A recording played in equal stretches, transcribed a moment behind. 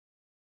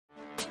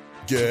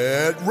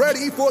Get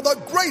ready for the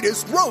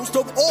greatest roast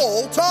of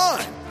all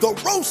time, the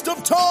Roast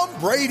of Tom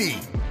Brady,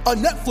 a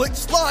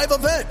Netflix live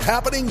event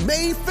happening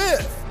May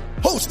 5th.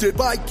 Hosted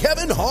by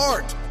Kevin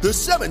Hart, the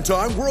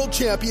 7-time world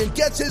champion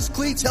gets his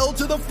cleats held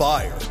to the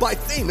fire by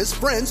famous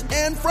friends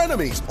and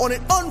frenemies on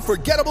an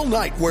unforgettable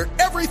night where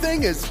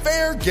everything is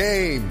fair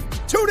game.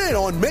 Tune in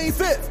on May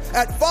 5th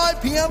at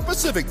 5 p.m.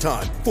 Pacific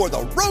time for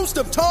the Roast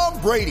of Tom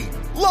Brady,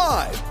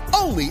 live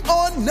only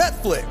on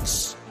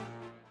Netflix.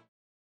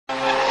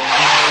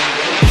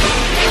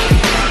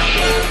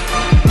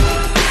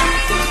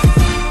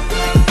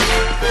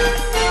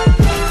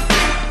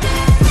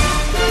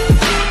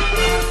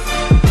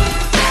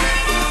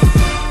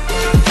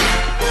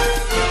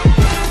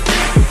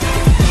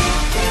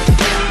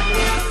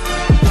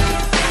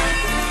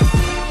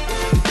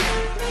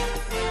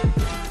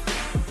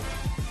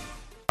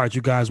 All right,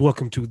 you guys,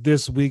 welcome to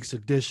this week's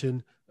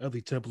edition of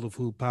the Temple of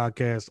Food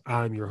podcast.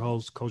 I'm your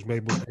host, Coach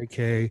Mabel,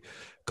 aka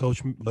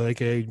Coach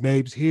aka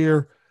Mabes,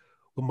 here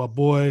with my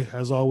boy,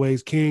 as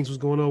always, Kings.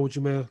 What's going on with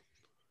you, man?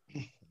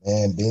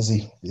 Man,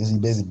 busy,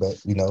 but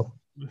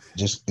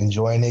just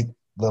enjoying it.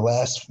 The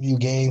last few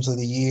games of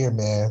the year,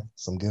 man,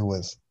 some good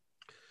ones.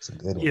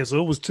 Yeah,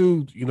 so it was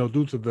two,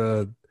 due to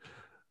the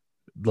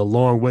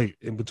long wait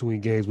in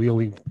between games. We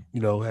only,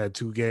 had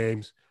two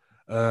games.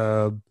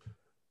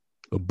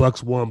 The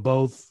Bucks won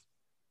both.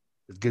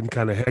 It's getting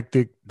kind of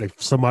hectic.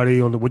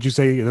 Somebody on the what'd you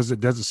say?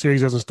 The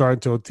series doesn't start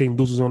until a team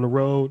loses on the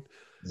road.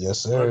 Yes,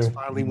 sir. Bucks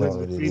finally wins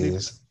in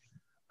Phoenix.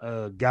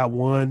 Got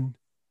one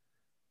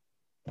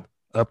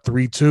up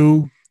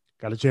 3-2.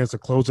 Got a chance to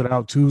close it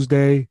out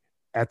Tuesday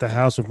at the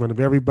house in front of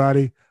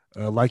everybody.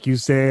 Like you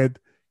said,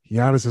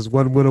 Giannis is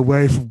one win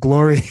away from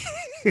glory.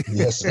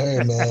 Yes,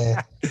 sir,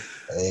 man.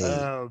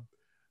 Hey.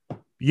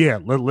 Yeah,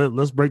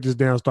 let's break this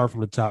down. Start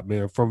from the top,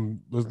 man.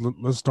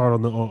 Let's start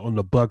on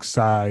the Bucks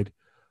side.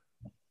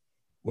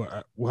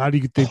 Well, how do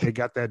you think they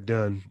got that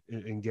done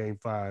in Game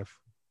 5?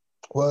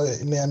 Well,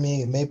 I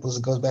mean, Maples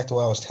goes back to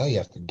what I was telling you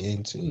after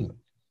Game 2.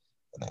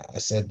 And I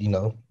said,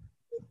 you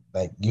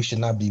should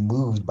not be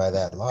moved by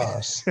that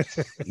loss.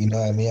 You know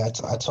what I mean? I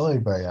told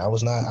everybody I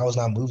was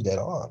not moved at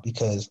all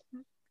because,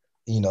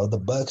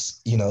 the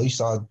Bucks. You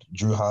saw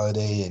Drew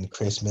Holiday and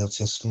Chris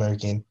Middleton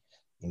smirking.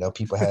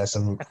 People had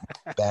some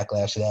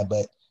backlash to that,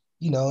 but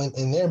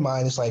in their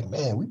mind, it's like,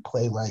 man, we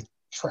played like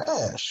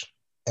trash,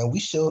 and we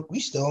still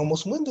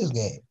almost win this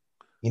game.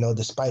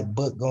 Despite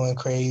Book going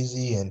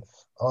crazy and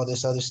all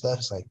this other stuff,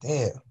 it's like,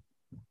 damn,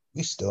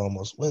 we still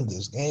almost win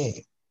this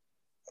game.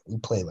 We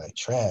played like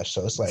trash,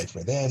 so it's like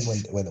for them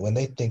when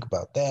they think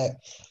about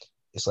that,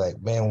 it's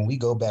like, man, when we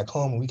go back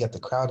home and we got the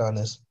crowd on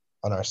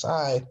our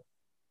side,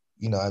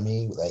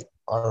 like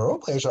our role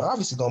players are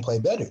obviously gonna play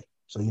better.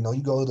 So, you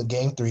go to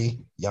Game 3,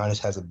 Giannis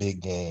has a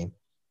big game.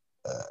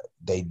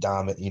 They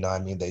dominate,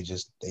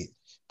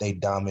 they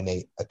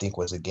dominate. I think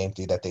was a Game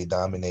 3 that they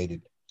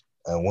dominated,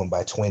 won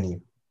by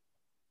 20,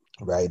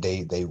 right?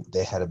 They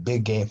had a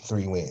big Game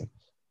 3 win,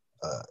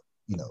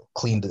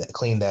 cleaned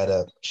that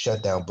up,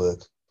 shut down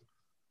Book.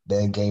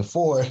 Then Game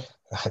 4,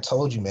 I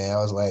told you, man, I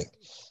was like,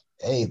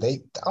 hey,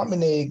 they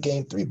dominated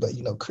Game 3, but,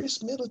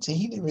 Chris Middleton,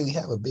 he didn't really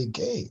have a big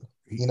game.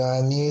 You know what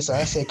I mean? So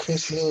I said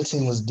Chris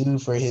Middleton was due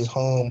for his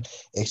home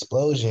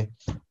explosion.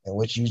 And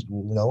what 40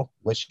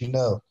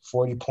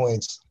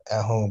 points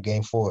at home,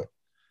 Game 4.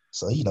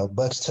 So,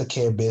 Bucks took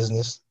care of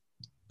business.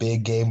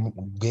 Big game,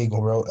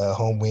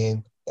 home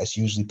win. That's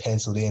usually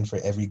penciled in for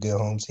every good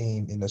home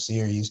team in the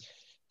series.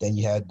 Then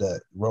you had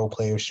the role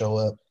players show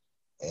up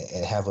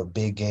and have a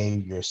big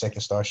game. Your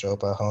second star show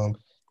up at home,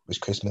 which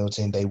Chris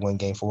Middleton. They won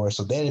Game 4.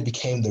 So then it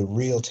became the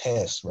real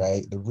test,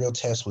 right? The real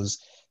test was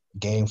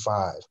Game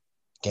 5.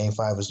 Game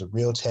 5 is the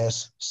real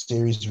test.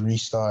 Series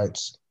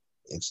restarts.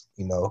 It's,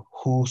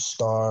 whose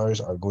stars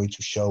are going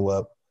to show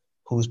up,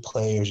 whose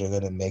players are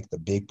going to make the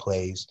big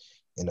plays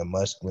in a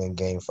must-win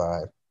Game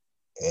 5.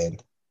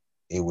 And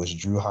it was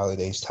Drew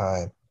Holiday's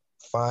time.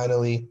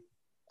 Finally,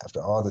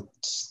 after all the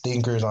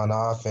stinkers on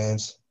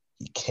offense,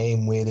 he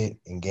came with it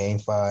in Game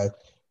 5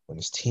 when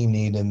his team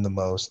needed him the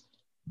most.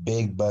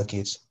 Big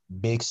buckets,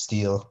 big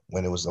steal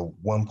when it was a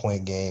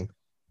one-point game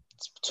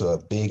to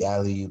a big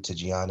alley-oop to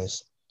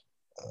Giannis.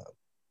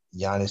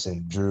 Giannis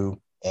and Drew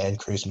and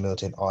Chris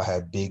Middleton all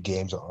had big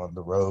games on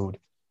the road.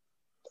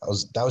 That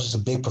was just a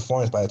big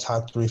performance by the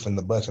top three from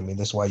the Bucks. I mean,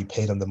 that's why you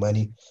paid them the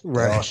money.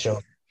 Right. They all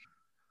showed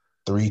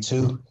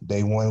 3-2.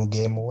 They won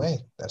game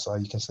away. That's all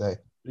you can say.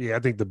 Yeah, I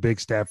think the big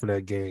stat for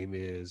that game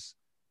is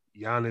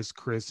Giannis,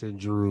 Chris, and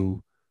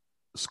Drew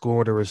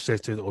scored or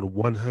assisted on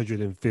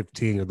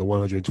 115 of the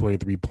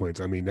 123 points.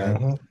 I mean,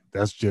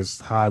 that's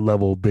just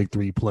high-level big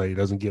three play. It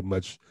doesn't get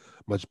much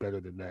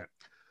better than that.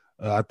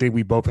 I think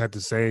we both had the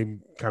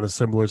same kind of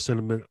similar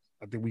sentiment.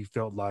 I think we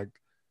felt like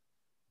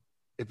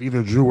if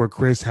either Drew or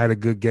Chris had a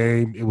good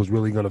game, it was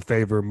really going to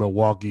favor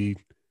Milwaukee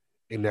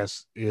in that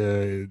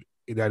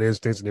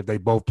instance. And if they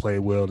both played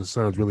well, the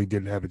Suns really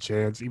didn't have a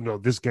chance. Even though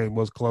this game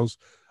was close,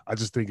 I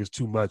just think it's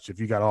too much. If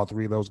you got all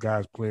three of those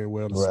guys playing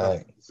well, the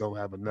Suns don't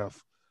have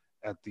enough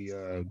at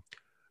the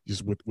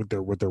just with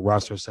their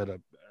roster set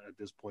up at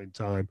this point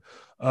in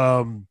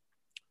time.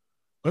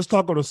 Let's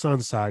talk on the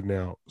Suns side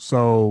now.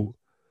 So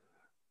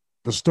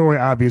the story,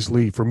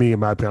 obviously, for me, in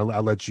my opinion,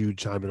 I'll let you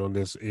chime in on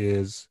this,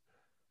 is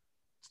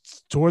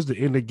towards the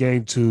end of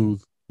game two,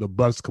 the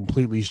Bucks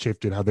completely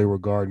shifted how they were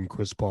guarding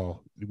Chris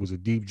Paul. It was a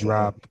deep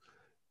drop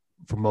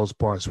for most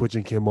part,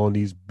 switching him on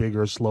these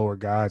bigger, slower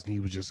guys, and he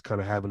was just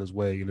kind of having his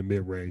way in the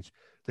mid-range.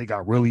 They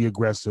got really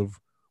aggressive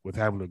with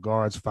having the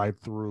guards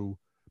fight through,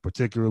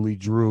 particularly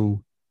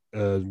Drew,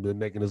 been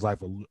making his life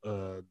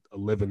a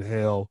living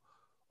hell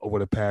over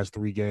the past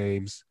 3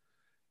 games.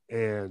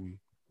 And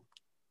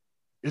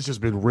it's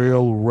just been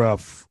real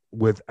rough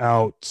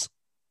without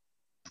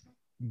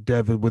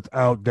Devin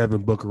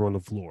Booker on the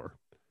floor.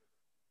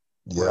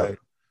 Yeah. Right.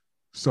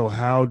 So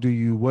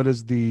what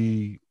is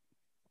the,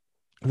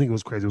 I think it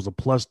was crazy. It was a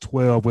plus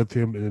 12 with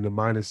him and then a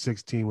minus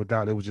 16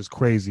 without. It was just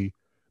crazy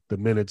the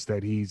minutes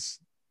that he's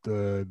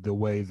the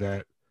way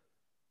that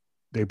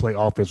they play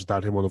offense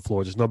without him on the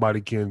floor. Just nobody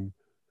can,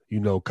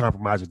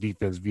 compromise the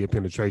defense via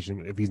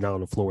penetration if he's not on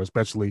the floor,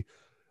 especially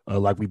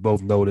like we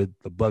both noted,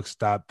 the Bucks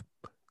stopped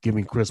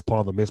giving Chris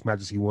Paul the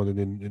mismatches he wanted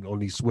in on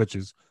these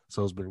switches.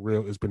 So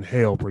it's been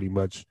hell pretty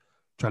much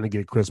trying to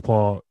get Chris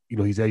Paul.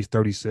 He's age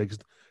 36,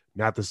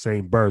 not the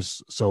same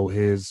burst. So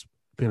his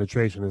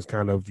penetration is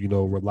kind of,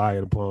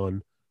 relying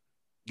upon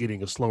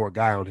getting a slower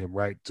guy on him,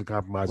 right, to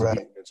compromise the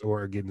defense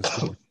or getting the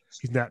score.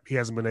 He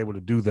hasn't been able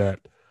to do that.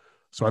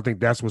 So I think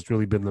that's what's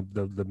really been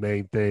the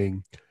main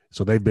thing.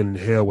 So they've been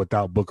in hell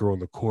without Booker on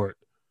the court.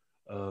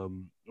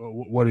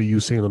 What are you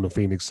seeing on the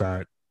Phoenix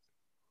side?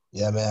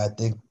 Yeah, man, I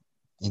think,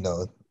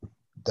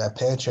 that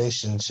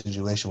penetration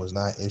situation was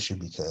not an issue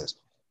because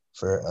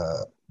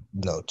for,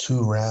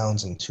 2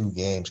 rounds and 2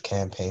 games,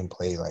 Cam Payne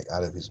played like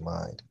out of his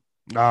mind.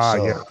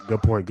 Yeah,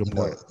 good point.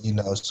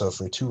 So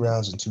for 2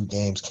 rounds and 2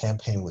 games, Cam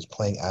Payne was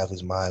playing out of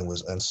his mind,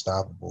 was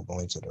unstoppable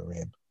going to the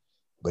rim.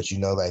 But,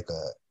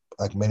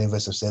 like many of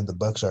us have said, the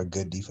Bucks are a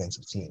good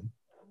defensive team.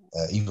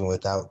 Even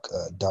without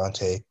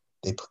Dante,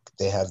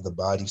 they have the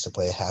bodies to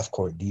play a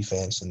half-court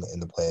defense in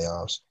the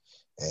playoffs.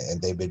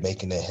 And they've been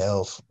making it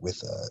hell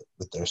with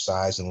their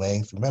size and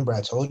length. Remember,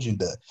 I told you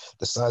the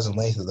size and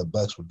length of the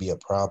Bucks would be a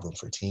problem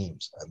for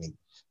teams. I mean,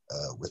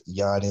 with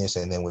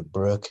Giannis and then with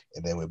Brook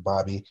and then with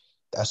Bobby,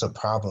 that's a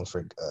problem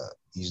for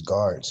these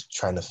guards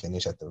trying to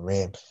finish at the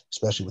rim,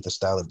 especially with the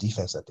style of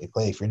defense that they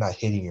play. If you're not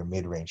hitting your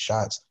mid-range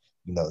shots,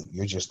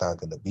 you're just not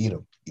going to beat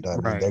them. I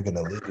mean? They're going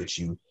to live with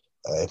you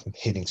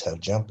hitting tough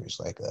jumpers.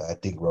 Like I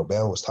think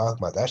Robel was talking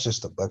about. That's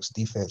just the Bucks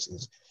defense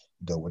is,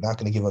 we're not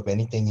going to give up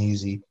anything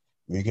easy.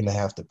 You're going to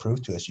have to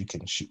prove to us you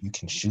can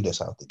shoot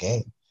us out the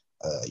game.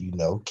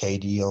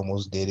 KD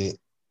almost did it.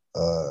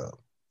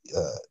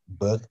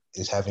 Book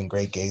is having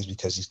great games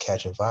because he's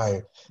catching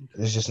fire.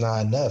 It's just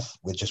not enough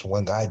with just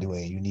one guy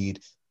doing it. You need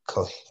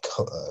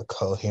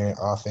coherent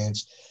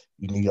offense.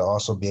 You need to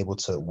also be able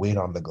to win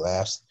on the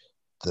glass.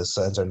 The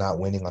Suns are not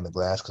winning on the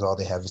glass because all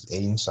they have is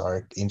Aiden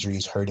Sark,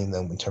 injuries hurting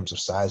them in terms of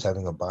size,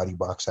 having a body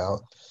box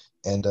out.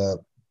 And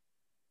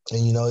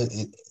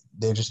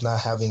they're just not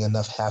having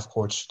enough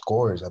half-court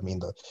scores. I mean,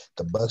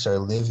 the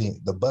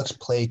Bucks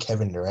play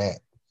Kevin Durant.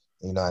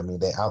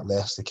 They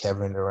outlasted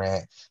Kevin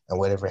Durant and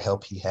whatever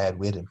help he had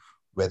with him,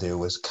 whether it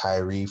was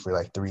Kyrie for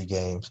like 3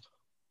 games,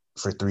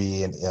 for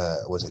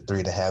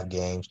 3.5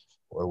 games,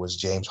 or it was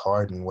James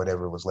Harden,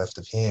 whatever was left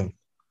of him,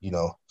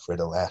 for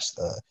the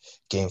last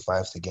game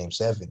 5 to game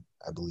 7,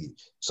 I believe.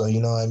 So,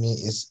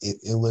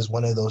 it was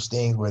one of those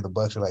things where the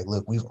Bucks are like,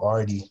 look, we've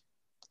already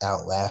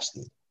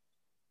outlasted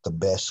the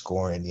best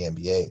scorer in the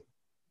NBA.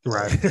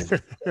 Right.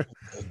 If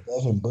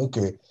Devin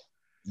Booker,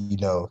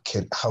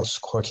 can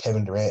outscore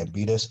Kevin Durant and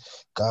beat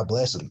us, God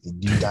bless him.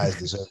 You guys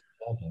deserve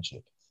the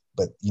championship.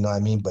 But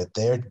But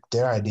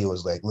their idea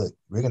was like, look,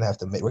 we're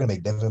gonna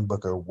make Devin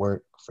Booker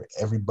work for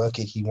every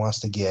bucket he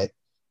wants to get.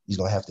 He's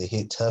gonna have to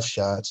hit tough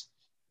shots.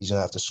 He's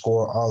gonna have to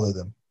score all of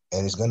them,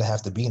 and it's gonna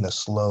have to be in a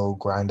slow,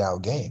 grind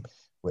out game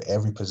where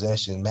every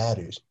possession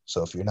matters.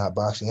 So if you're not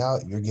boxing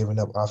out, you're giving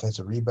up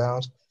offensive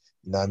rebounds.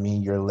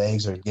 Your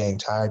legs are getting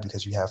tired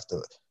because you have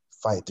to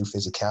fight through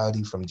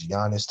physicality from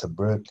Giannis to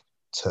Brook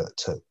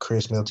to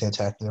Chris Middleton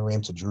attacking the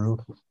rim to Drew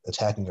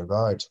attacking your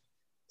guards.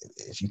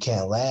 If you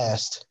can't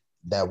last,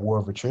 that war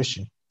of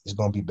attrition is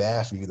going to be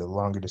bad for you the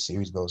longer the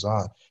series goes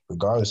on,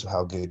 regardless of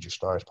how good your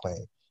star is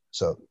playing.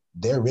 So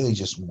they're really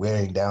just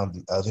wearing down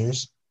the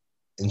others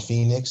in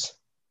Phoenix,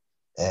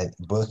 and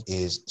Book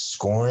is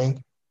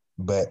scoring.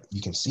 But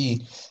you can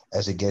see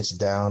as it gets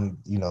down,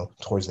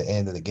 towards the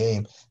end of the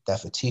game, that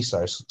fatigue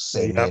starts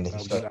setting in and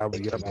he starts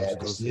making bad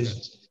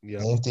decisions.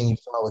 Same thing you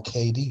saw with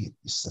KD.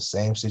 It's the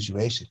same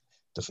situation.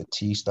 The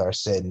fatigue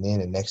starts setting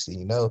in, and next thing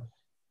you know,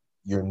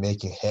 you're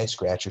making head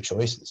scratcher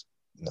choices.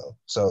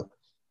 So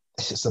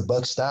it's a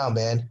Buck style,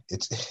 man.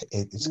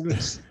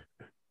 It's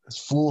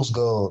fool's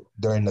gold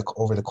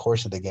over the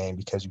course of the game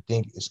because you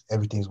think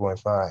everything's going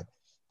fine.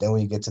 Then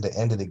when you get to the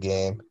end of the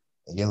game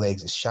and your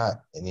legs is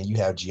shot, and then you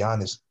have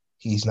Giannis.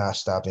 He's not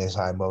stopping his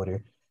high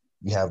motor.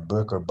 You have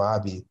Brook or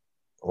Bobby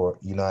or,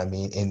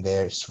 in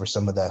there for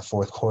some of that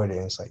fourth quarter.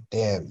 And it's like,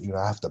 damn,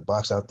 I have to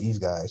box out these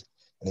guys.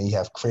 And then you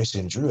have Chris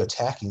and Drew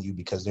attacking you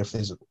because they're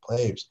physical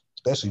players,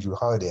 especially Drew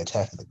Holiday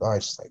attacking the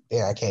guards. It's like,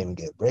 damn, I can't even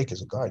get a break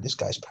as a guard. This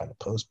guy's trying to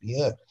post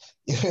me up.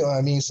 You know what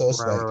I mean? So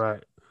it's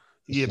right.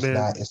 Yeah,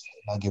 man. It's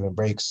not giving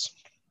breaks.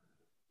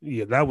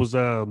 Yeah, that was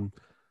the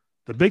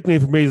big thing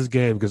for me this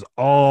game because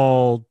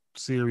all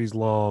series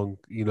long,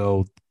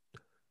 the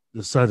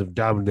Suns have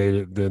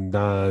dominated the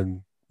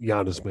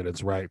non-Giannis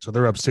minutes, right? So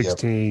they're up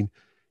 16.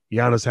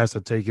 Yep. Giannis has to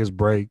take his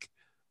break.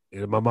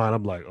 And in my mind,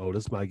 I'm like, oh,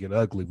 this might get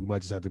ugly. We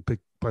might just have to put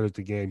it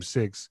to game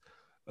 6.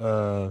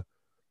 Drew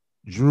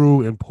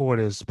and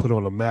Portis put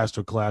on a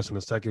master class in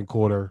the second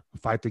quarter,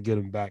 fight to get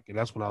him back. And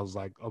that's when I was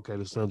like, okay,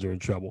 the Suns are in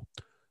trouble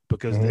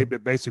because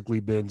they've basically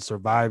been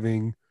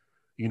surviving,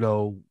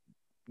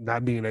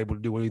 not being able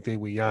to do anything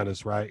with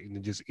Giannis, right?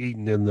 And just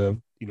eating in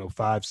the,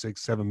 5,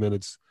 6, 7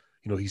 minutes,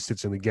 he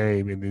sits in the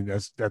game. And then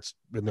that's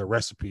been their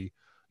recipe,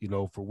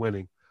 for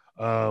winning.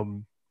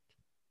 That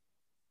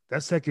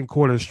second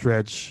quarter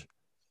stretch,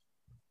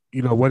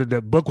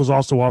 that Book was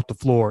also off the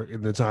floor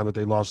in the time that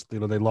they lost, they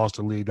lost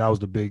the lead. That was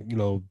the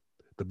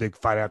big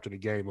fight after the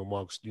game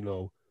amongst,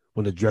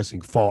 when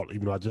addressing fault,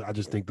 even though I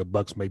just think the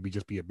Bucks maybe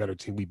just be a better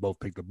team. We both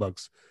picked the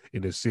Bucks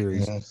in this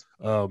series.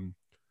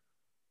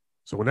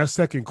 So when that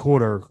second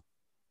quarter,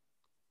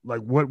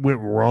 like what went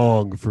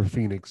wrong for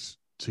Phoenix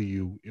to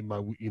you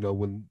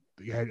when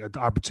you had the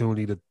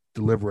opportunity to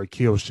deliver a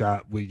kill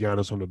shot with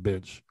Giannis on the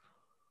bench?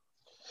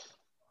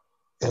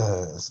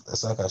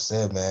 It's like I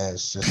said, man,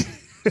 it's just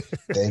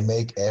they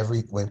make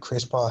when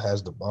Chris Paul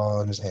has the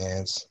ball in his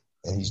hands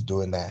and he's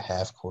doing that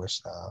half-court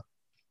style,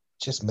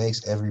 just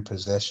makes every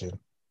possession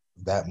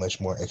that much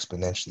more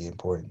exponentially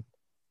important.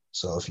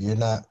 So if you're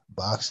not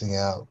boxing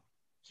out,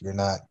 if you're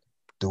not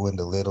doing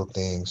the little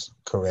things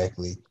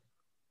correctly,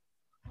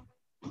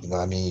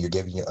 you're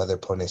giving your other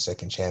opponent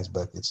second chance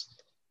buckets.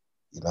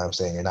 You know what I'm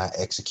saying? You're not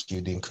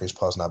executing. Chris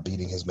Paul's not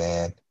beating his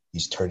man.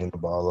 He's turning the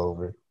ball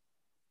over.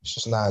 It's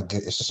just not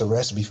good. It's just a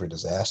recipe for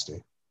disaster.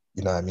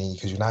 You know what I mean?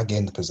 Because you're not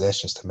getting the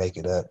possessions to make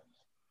it up.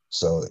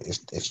 So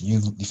if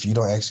you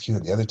don't execute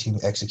and the other team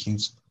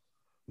executes,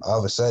 all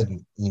of a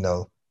sudden,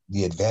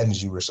 the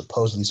advantage you were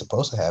supposed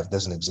to have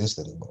doesn't exist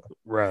anymore.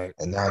 Right.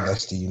 And now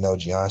next thing you know,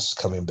 Giannis is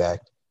coming back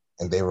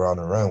and they were on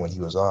the run when he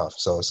was off.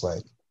 So it's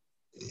like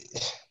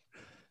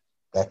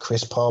that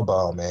Chris Paul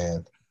ball,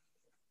 man,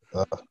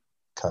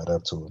 caught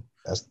up to him.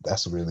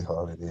 That's really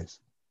all it is.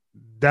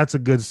 That's a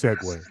good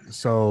segue.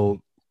 So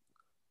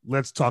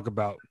let's talk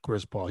about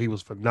Chris Paul. He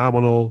was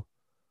phenomenal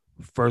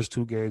first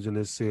 2 games in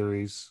this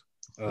series.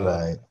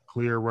 Right.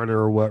 Clear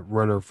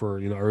runner for,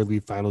 early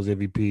finals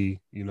MVP,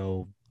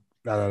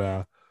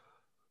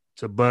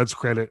 To Bud's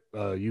credit,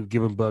 you've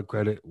given Bud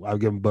credit. I've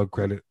given Bud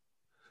credit.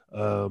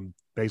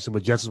 Made some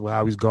adjustments with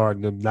how he's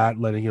guarding him, not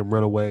letting him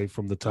run away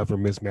from the tougher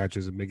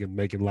mismatches and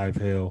making life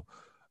hell.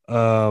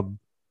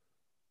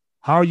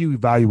 How are you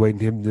evaluating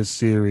him this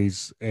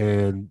series?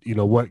 And,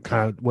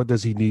 what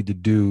does he need to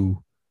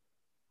do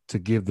to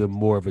give them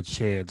more of a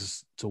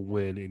chance to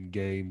win in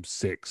game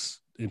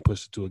 6 and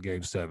push it to a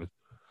game 7?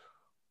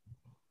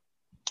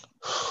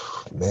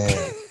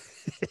 Man,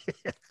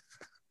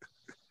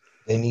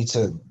 they need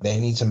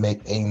to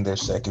make Ayton their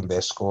second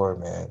best scorer,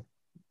 man.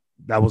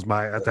 That's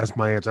my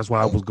answer. That's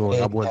why I was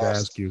going. I wanted to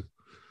ask you.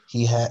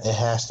 It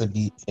has to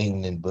be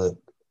Ayton and Book.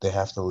 They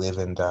have to live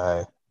and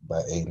die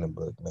by Ayton and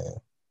Book, man.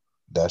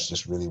 That's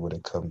just really what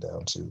it comes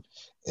down to.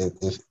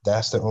 If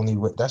that's the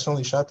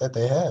only shot that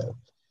they have.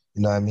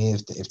 You know what I mean?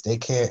 If they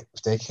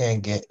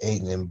can't get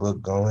Ayton and Book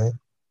going,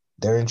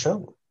 they're in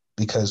trouble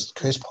because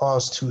Chris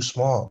Paul's too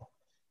small.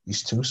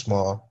 He's too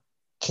small,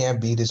 can't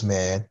beat his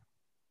man,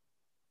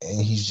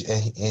 and he's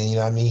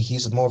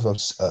more of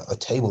a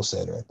table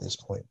setter at this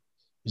point.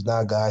 He's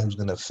not a guy who's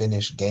going to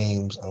finish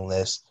games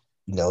unless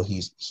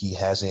he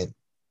hasn't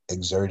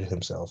exerted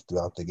himself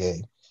throughout the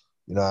game.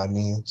 You know what I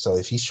mean? So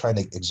if he's trying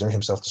to exert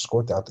himself to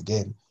score throughout the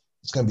game,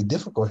 it's going to be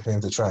difficult for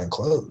him to try and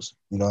close.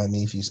 You know what I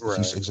mean? If he's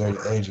exerting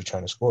energy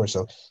trying to score,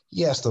 so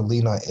he has to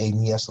lean on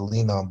Ayton, he has to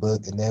lean on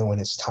Book, and then when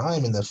it's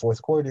time in the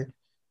fourth quarter,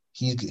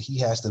 he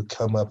has to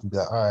come up and be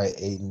like, all right,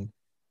 Ayton,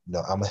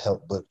 I'm gonna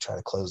help Book try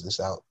to close this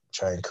out,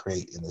 try and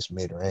create in this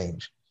mid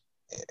range,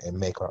 and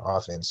make our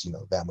offense,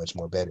 that much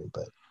more better.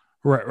 But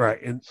right,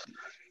 and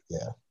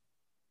yeah,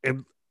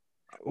 and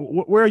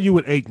where are you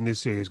with Ayton this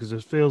series? Because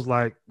it feels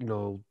like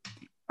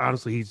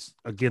honestly, he's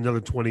again another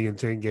 20 and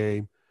 10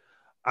 game.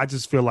 I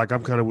just feel like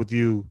I'm kind of with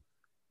you.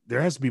 There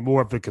has to be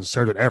more of a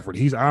concerted effort.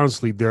 He's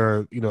honestly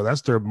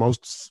that's their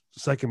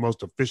second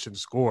most efficient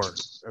scorer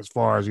as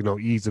far as,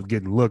 ease of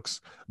getting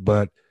looks.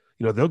 But,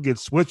 they'll get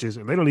switches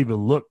and they don't even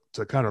look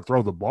to kind of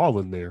throw the ball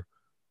in there.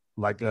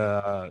 Like,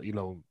 Holiday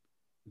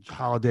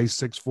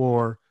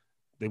 6'4",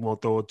 they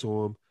won't throw it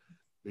to him.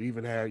 They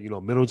even had,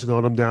 Middleton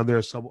on them down there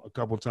a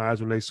couple of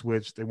times when they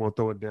switched. They won't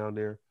throw it down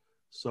there.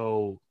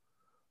 So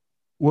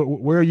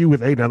where are you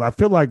with Ayton? I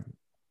feel like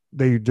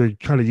they're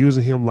kind of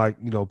using him like,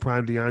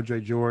 prime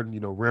DeAndre Jordan,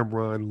 rim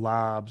run,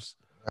 lobs.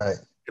 Right.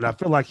 And I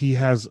feel like he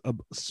has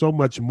so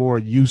much more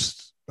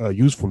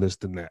usefulness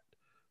than that.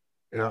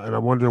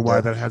 I'm wondering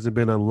why that hasn't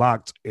been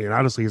unlocked. And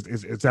honestly,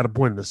 it's at a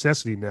point of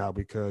necessity now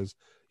because,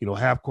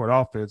 half court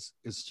offense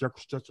is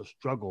such a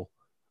struggle,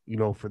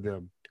 for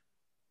them.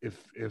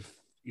 If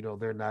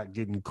they're not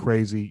getting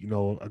crazy,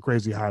 a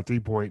crazy high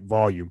 3-point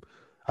volume.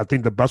 I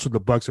think that's what the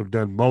Bucks have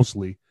done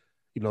mostly.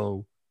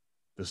 The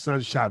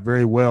Suns shot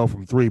very well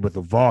from 3, but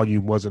the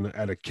volume wasn't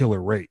at a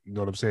killer rate. You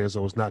know what I'm saying?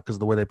 So it's not because of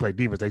the way they play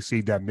defense. They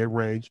see that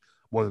mid-range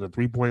more than the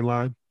 3-point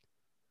line.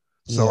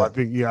 So I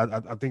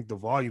think the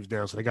volume's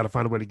down. So they got to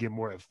find a way to get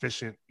more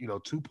efficient,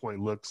 2-point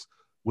looks,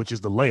 which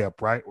is the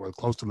layup, right, or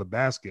close to the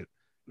basket.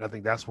 And I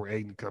think that's where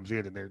Ayton comes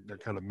in, and they're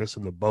kind of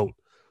missing the boat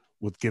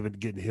with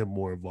getting him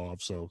more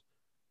involved. So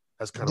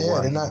that's kind of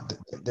why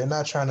they're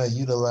not trying to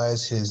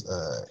utilize his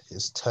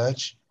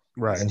touch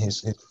and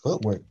his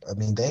footwork. I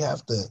mean, they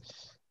have to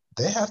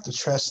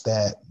trust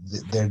that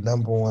their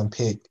number one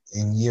pick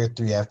in year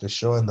 3 after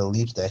showing the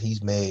leaps that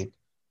he's made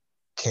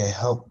can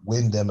help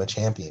win them a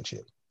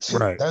championship.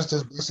 Right. That's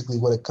just basically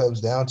what it comes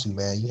down to,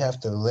 man. You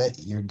have to let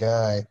your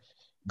guy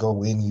go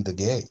win you the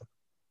game.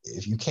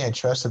 If you can't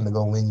trust him to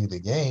go win you the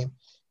game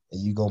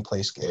and you're going to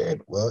play scared,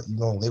 well, you're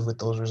going to live with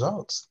those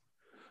results.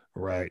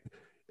 Right.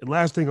 And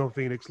last thing on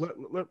Phoenix,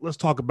 let's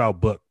talk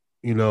about Book.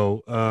 We've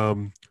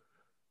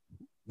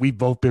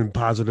both been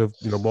positive,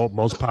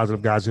 most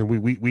positive guys, and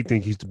we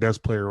think he's the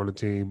best player on the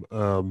team.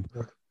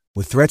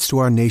 With threats to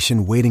our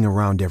nation waiting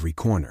around every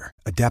corner,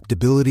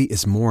 adaptability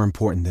is more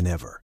important than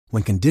ever.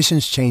 When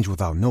conditions change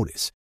without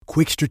notice,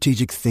 quick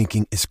strategic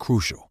thinking is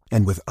crucial.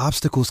 And with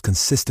obstacles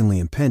consistently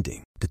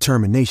impending,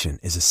 determination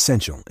is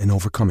essential in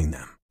overcoming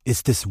them.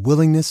 It's this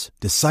willingness,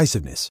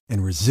 decisiveness,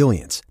 and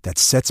resilience that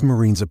sets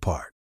Marines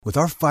apart. With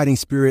our fighting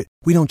spirit,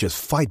 we don't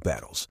just fight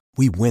battles,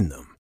 we win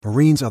them.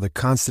 Marines are the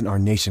constant our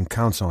nation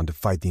counts on to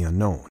fight the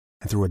unknown.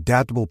 And through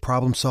adaptable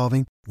problem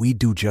solving, we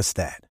do just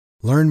that.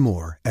 Learn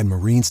more at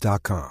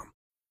marines.com.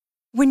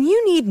 When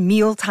you need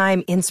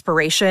mealtime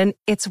inspiration,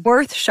 it's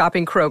worth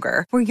shopping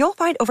Kroger, where you'll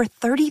find over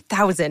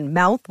 30,000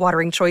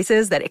 mouth-watering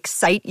choices that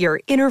excite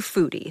your inner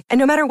foodie. And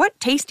no matter what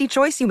tasty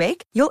choice you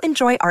make, you'll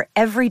enjoy our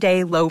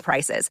everyday low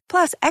prices,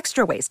 plus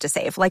extra ways to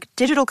save, like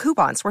digital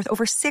coupons worth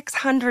over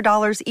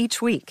 $600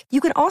 each week. You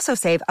can also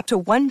save up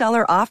to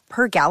 $1 off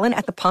per gallon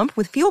at the pump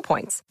with fuel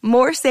points.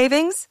 More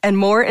savings and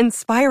more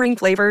inspiring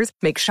flavors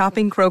make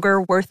shopping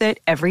Kroger worth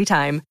it every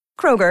time.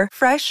 Kroger,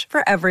 fresh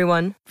for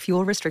everyone.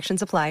 Fuel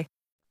restrictions apply.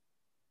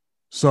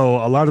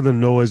 So a lot of the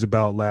noise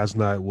about last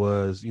night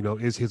was,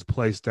 is his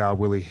play style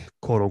really,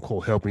 quote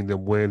unquote, helping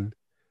them win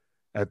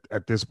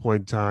at this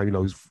point in time?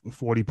 He's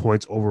 40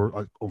 points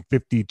over on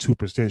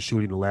 52%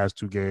 shooting the last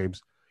 2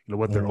 games,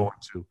 what they're on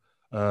to.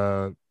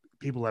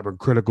 People have been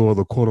critical of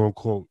the quote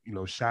unquote,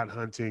 shot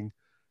hunting,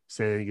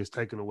 saying it's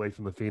taken away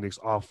from the Phoenix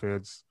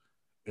offense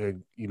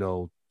and,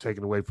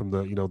 taken away from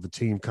the, the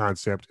team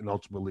concept and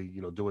ultimately,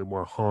 doing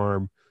more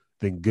harm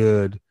than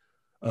good.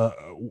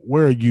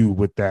 Where are you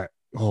with that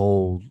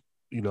whole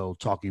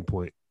talking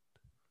point?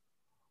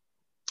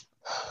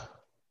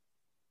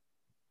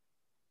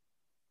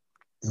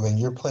 When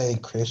you're playing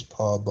Chris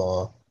Paul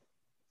ball,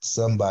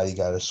 somebody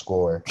got to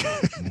score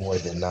more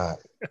than not.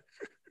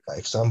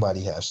 Like,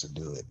 somebody has to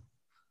do it.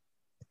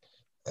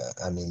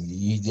 I mean,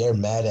 they're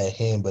mad at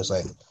him, but it's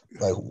like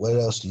what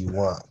else do you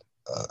want?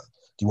 Do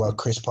you want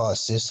Chris Paul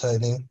assist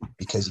hunting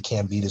because he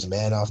can't beat his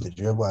man off the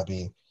dribble? I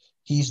mean,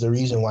 he's the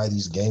reason why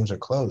these games are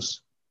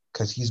close,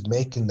 because he's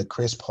making the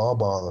Chris Paul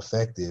ball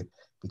effective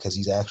because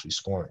he's actually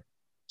scoring.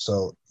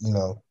 So,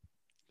 you're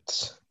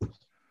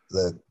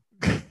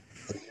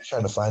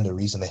trying to find a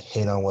reason to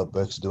hate on what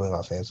Book's doing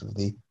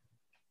offensively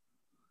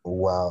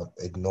while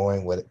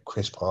ignoring what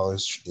Chris Paul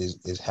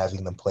is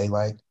having them play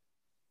like.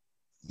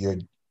 You're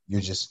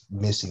just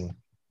missing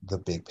the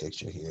big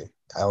picture here.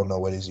 I don't know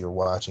what it is you're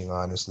watching,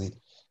 honestly.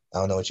 I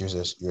don't know what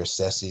you're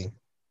assessing.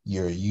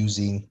 You're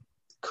using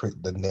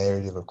the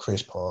narrative of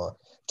Chris Paul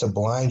to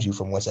blind you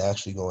from what's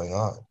actually going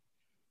on.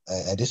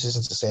 And this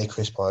isn't to say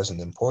Chris Paul isn't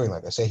important.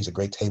 Like I said, he's a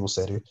great table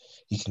setter.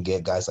 He can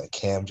get guys like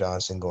Cam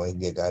Johnson going, he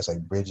can get guys like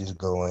Bridges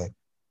going.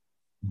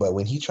 But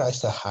when he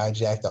tries to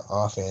hijack the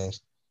offense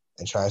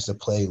and tries to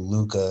play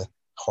Luka,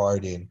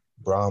 Harden,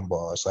 Brown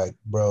ball, it's like,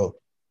 bro,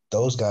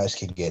 those guys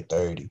can get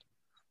 30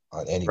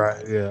 on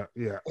anybody. Right,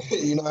 yeah.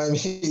 You know what I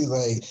mean?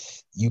 Like,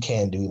 you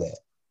can't do that.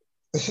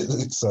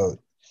 So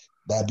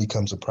that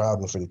becomes a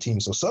problem for the team.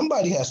 So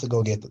somebody has to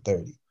go get the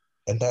 30.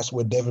 And that's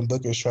what Devin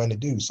Booker is trying to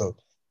do. So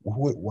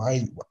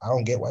why I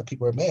don't get why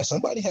people are mad.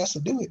 Somebody has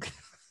to do it.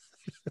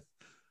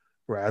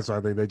 Right. So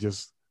I think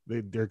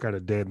they're kind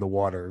of dead in the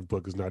water if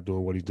Booker's not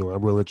doing what he's doing.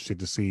 I'm real interested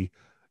to see,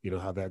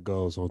 how that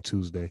goes on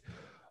Tuesday.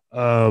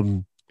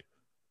 We'll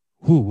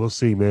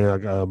see,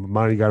 man.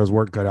 Monty got his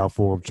work cut out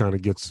for him, trying to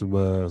get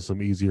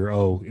some easier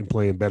and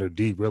playing better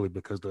D, really,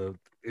 because the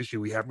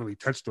issue we haven't really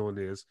touched on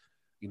is,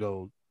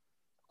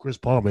 Chris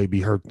Paul may be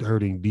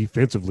hurting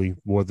defensively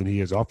more than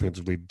he is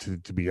offensively,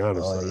 to be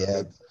honest. Oh,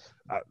 yeah.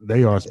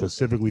 They are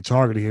specifically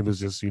targeting him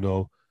as just,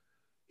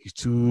 he's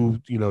too,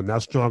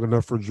 not strong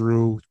enough for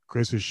Drew.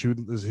 Chris is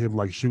shooting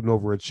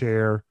over a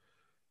chair.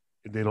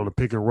 And then on the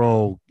pick and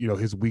roll,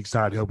 his weak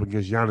side help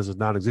against Giannis is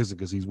non-existent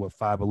because he's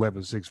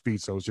 5'11", 6 feet.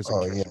 So it's just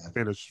a catch and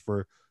finish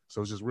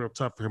so it's just real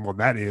tough for him on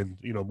that end,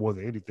 more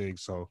than anything.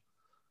 So,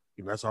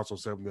 that's also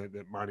something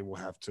that Monty will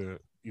have to,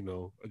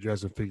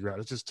 address and figure out.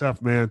 It's just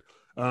tough, man.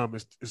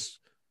 It's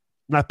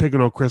not picking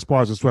on Chris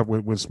Paul. It's just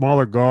when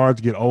smaller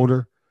guards get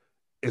older,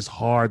 it's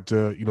hard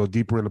to,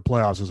 deeper in the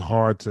playoffs, it's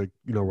hard to,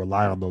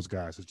 rely on those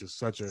guys. It's just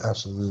such a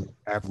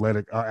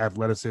absolute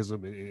athleticism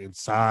and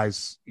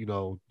size,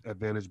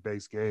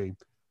 advantage-based game.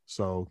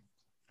 So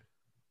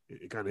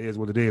it kind of is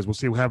what it is. We'll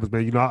see what happens,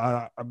 man.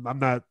 I'm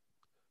not,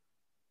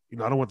 I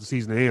don't want the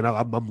season to end.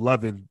 I'm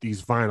loving these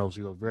finals,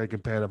 very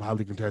competitive,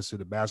 highly contested.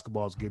 The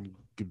basketball is getting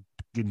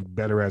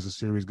better as the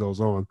series goes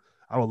on.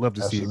 I would love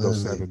to see it go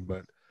 7,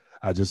 but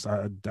I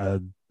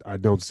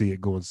don't see it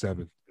going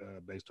 7.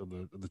 Based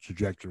on the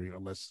trajectory,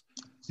 unless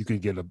you can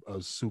get a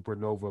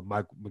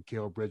supernova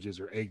Mikal Bridges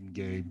or Ayton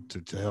game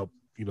to help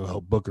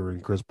help Booker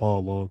and Chris Paul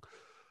along.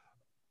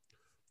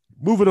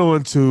 Moving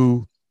on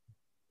to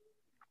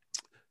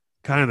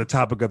kind of the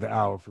topic of the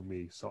hour for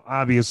me. So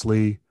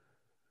obviously,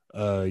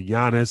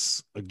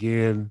 Giannis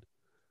again,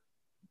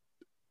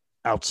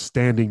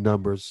 outstanding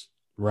numbers,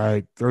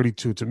 right?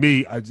 32 to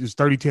me. It's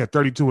 32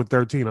 and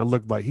 13. I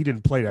looked like he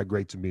didn't play that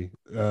great to me,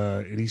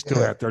 and he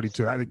still had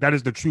 32. I think that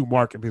is the true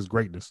mark of his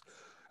greatness.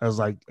 I was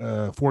like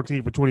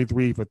 14 for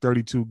 23 for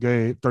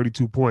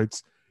 32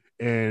 points,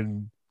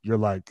 and you're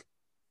like,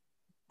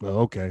 well,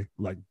 okay,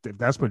 like if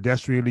that's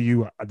pedestrian to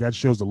you, that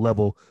shows the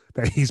level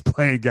that he's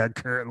playing at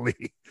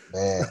currently.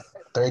 Man,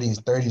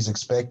 30's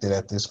expected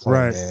at this point,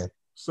 right, man.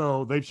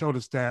 So they've shown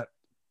a stat: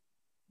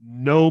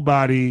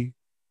 nobody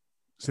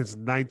since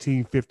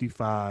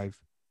 1955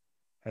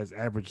 has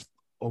averaged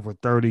over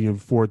 30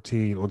 and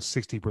 14 on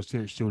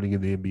 60% shooting in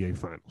the NBA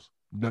Finals.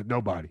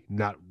 Nobody,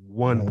 not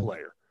one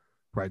player.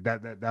 Right,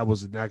 that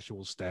was an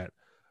actual stat.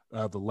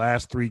 The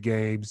last 3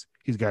 games,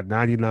 he's got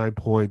 99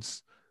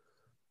 points,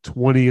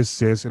 20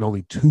 assists, and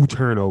only 2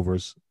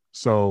 turnovers.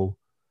 So,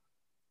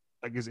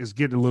 I guess it's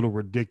getting a little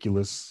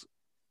ridiculous,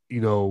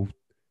 how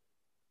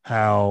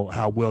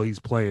well he's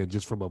playing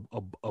just from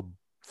a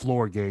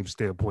floor game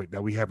standpoint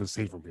that we haven't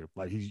seen from him.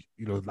 Like he's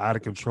out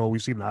of control.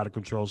 We've seen out of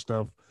control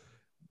stuff,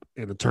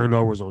 and the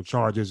turnovers on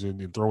charges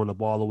and throwing the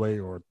ball away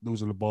or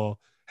losing the ball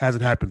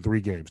hasn't happened 3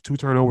 games. 2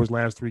 turnovers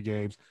last 3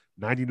 games.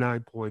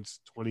 99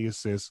 points, 20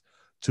 assists,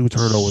 2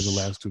 turnovers in the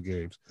last 2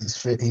 games.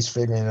 He's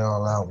figuring it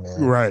all out,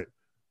 man. Right.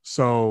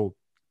 So,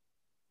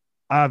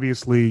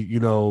 obviously,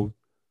 you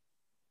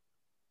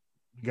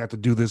got to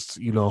do this,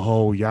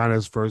 whole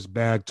Giannis first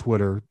bag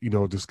Twitter,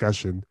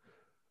 discussion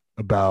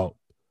about,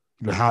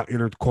 how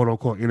quote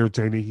unquote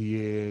entertaining he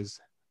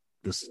is.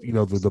 This,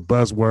 the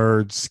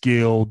buzzword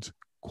skilled,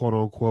 quote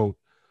unquote.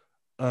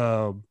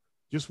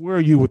 Just where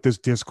are you with this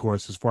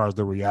discourse as far as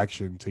the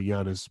reaction to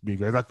Giannis being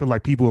great? I feel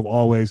like people have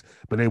always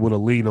been able to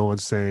lean on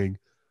saying,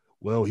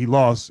 well, he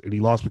lost, and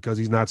he lost because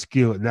he's not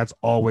skilled. And that's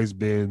always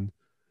been,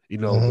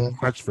 the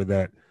crutch for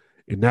that.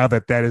 And now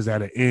that is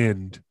at an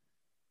end,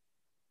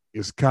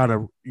 it's kind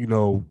of,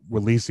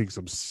 releasing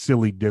some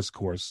silly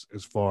discourse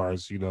as far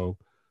as,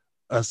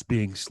 us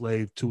being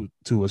slave to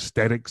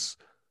aesthetics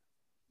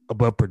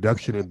above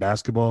production in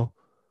basketball.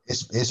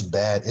 It's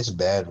bad. It's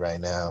bad right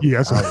now.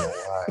 Yes. I don't know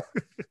why.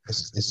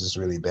 This is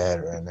really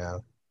bad right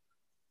now.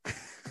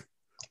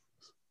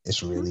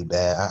 It's really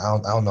bad. I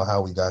don't know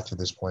how we got to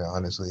this point,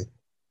 honestly.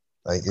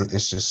 Like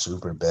it's just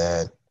super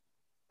bad.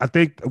 I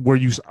think where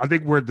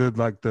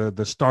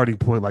the starting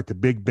point, like the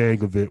big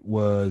bang of it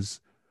was,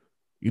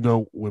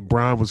 when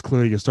Bron was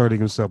clearly asserting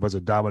himself as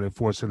a dominant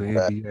force in the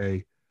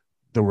NBA,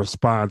 the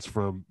response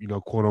from,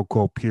 quote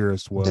unquote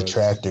Pierce was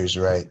detractors,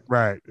 right.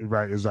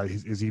 It's like,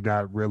 is he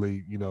not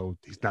really,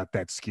 he's not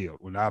that skilled.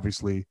 When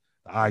obviously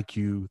the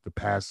IQ, the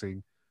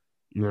passing,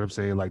 you know what I'm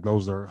saying? Like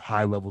those are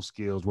high level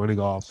skills, running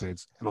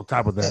offense. And on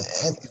top of that,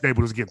 he's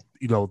able to get,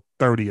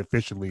 30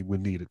 efficiently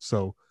when needed.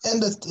 So,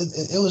 and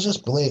it was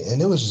just blatant.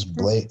 And it was just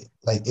blatant.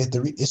 Like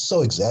it's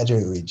so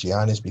exaggerated with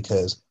Giannis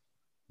because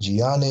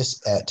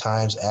Giannis at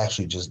times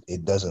actually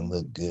it doesn't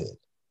look good.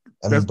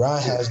 I mean,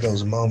 Bron has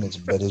those moments,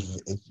 but it's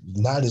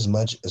not as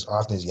much as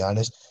often as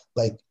Giannis.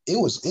 Like it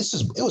was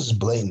just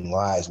blatant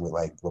lies with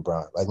like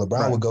LeBron. Like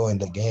LeBron would go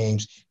into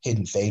games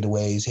hitting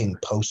fadeaways, hitting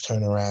post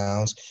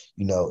turnarounds.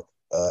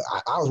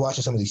 I was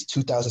watching some of these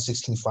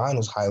 2016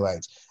 finals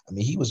highlights. I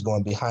mean, he was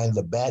going behind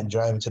the back,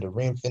 driving to the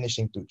rim,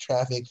 finishing through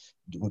traffic,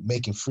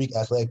 making freak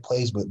athletic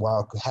plays, but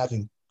while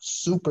having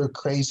super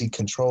crazy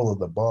control of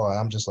the ball. And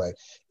I'm just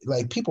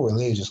like people were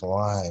literally just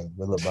lying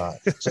with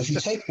LeBron. So if you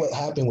take what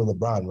happened with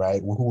LeBron,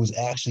 right, who was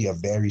actually a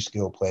very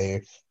skilled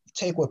player,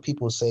 take what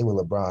people say with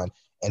LeBron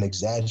and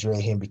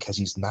exaggerate him because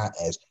he's not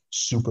as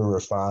super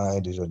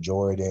refined as a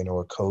Jordan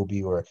or a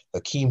Kobe or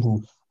Hakeem,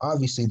 who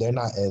obviously they're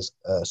not as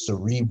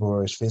cerebral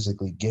or as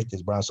physically gifted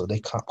as Bron, so they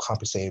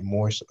compensated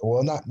more.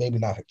 Well, maybe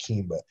not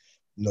Hakeem, but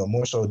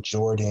more so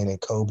Jordan and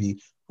Kobe,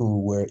 who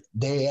were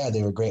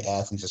they were great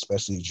athletes,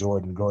 especially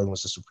Jordan. Jordan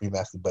was a supreme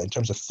athlete, but in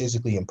terms of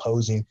physically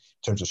imposing, in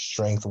terms of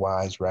strength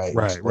wise, right?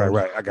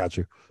 Right. I got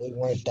you. They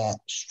weren't that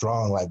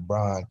strong like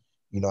Bron.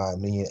 You know what I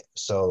mean?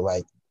 So,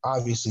 like,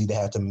 obviously they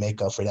have to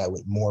make up for that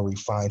with more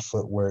refined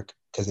footwork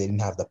because they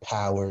didn't have the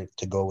power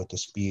to go with the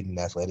speed and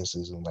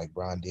athleticism like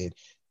Bron did.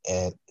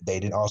 And they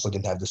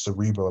didn't have the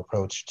cerebral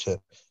approach to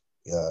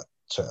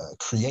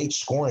create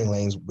scoring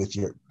lanes with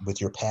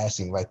your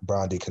passing like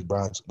Bron did, because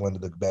Bron's one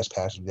of the best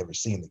passers we've ever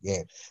seen in the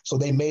game. So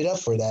they made up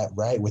for that,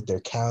 right, with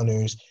their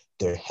counters,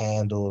 their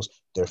handles,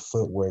 their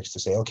footworks to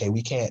say, okay,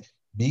 we can't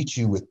beat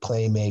you with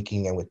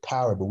playmaking and with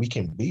power, but we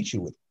can beat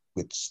you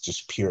with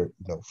just pure,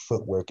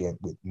 footwork and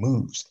with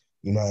moves.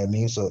 You know what I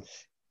mean? So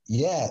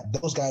yeah,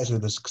 those guys are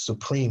the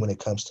supreme when it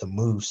comes to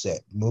move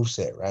set,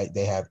 right?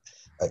 They have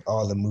like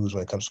all the moves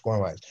when it comes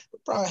scoring wise.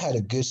 But Bron had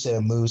a good set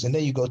of moves, and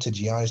then you go to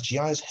Giannis.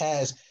 Giannis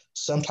has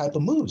some type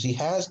of moves. He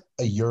has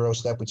a Euro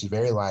step, which is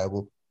very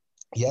liable.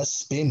 He has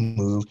spin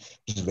move,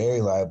 which is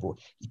very liable.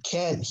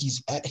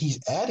 He's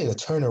added a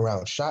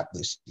turnaround shot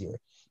this year.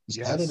 He's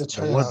added a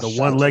turnaround shot. The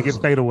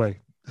one-legged fadeaway.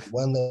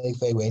 One-leg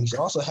fadeaway. And he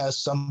also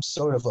has some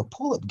sort of a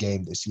pull-up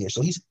game this year.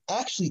 So he's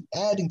actually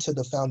adding to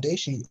the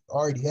foundation he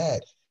already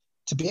had.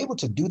 To be able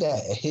to do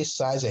that at his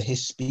size, at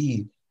his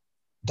speed,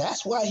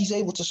 that's why he's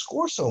able to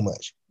score so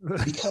much.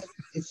 Because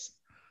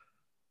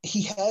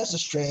he has the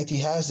strength, he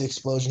has the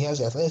explosion, he has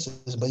the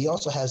athleticism, but he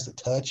also has the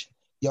touch.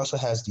 He also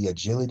has the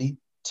agility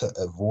to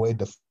avoid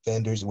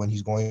defenders when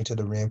he's going to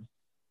the rim.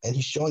 And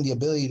he's showing the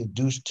ability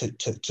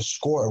to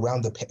score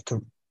around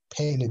the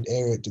painted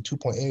area, the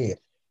 2-point area.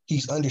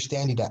 He's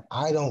understanding that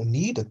I don't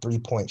need a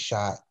 3-point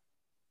shot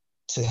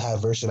to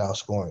have versatile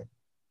scoring.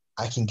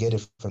 I can get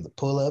it from the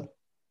pull-up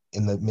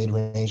in the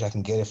mid-range. I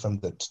can get it from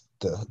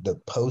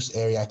the post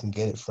area. I can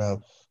get it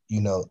from,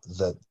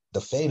 the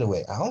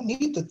fadeaway. I don't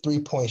need the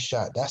 3-point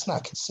shot. That's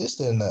not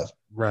consistent enough.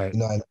 Right.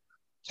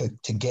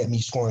 To get me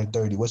scoring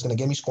 30. What's going to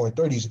get me scoring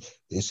 30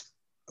 is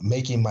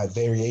making my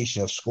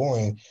variation of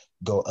scoring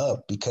go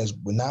up, because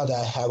now that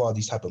I have all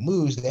these type of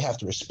moves, they have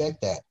to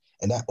respect that.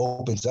 And that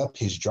opens up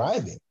his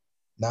driving.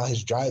 Now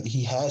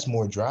he has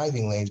more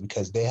driving lanes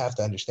because they have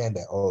to understand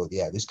that, oh,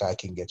 yeah, this guy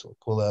can get to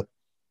a pull-up.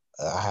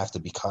 I have to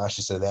be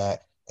cautious of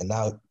that. And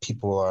now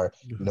people are,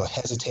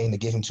 hesitating to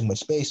give him too much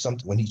space.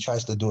 When he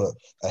tries to do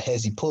a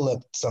hezzy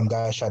pull-up, some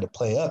guys try to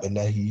play up, and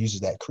then he uses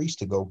that crease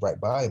to go right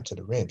by him to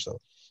the rim. So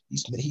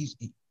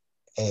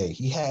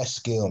he has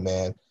skill,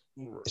 man.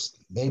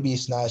 Maybe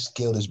it's not as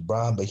skilled as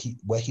Bron, but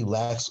what he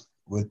lacks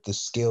with the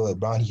skill of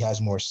Bron, he has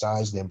more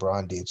size than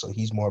Bron did. So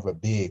he's more of a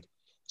big.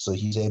 So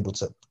he's able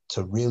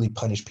to really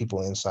punish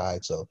people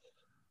inside. So,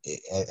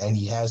 and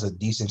he has a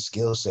decent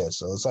skill set.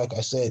 So it's like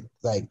I said,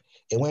 like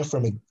it went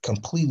from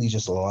completely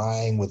just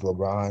lying with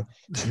LeBron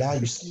to now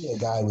you see a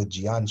guy with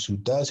Giannis who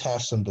does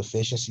have some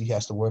deficiency he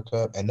has to work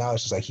up, and now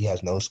it's just like he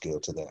has no skill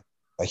to that.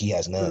 Like he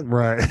has none.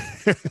 Right.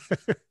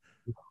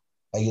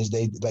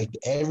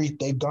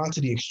 They've gone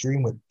to the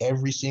extreme with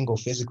every single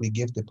physically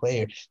gifted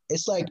player.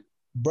 It's like,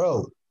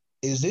 bro,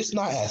 is this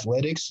not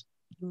athletics?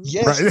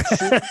 Yes.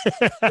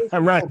 Right.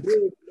 Right.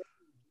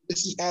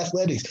 This is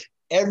athletics.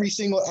 Every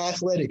single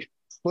athletic,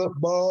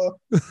 football,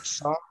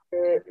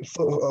 soccer,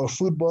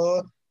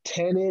 football,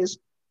 tennis,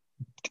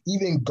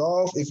 even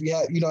golf. If you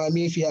have,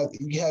 if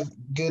you have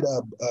good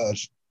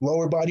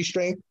lower body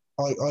strength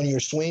on your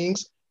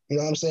swings, you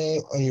know what I'm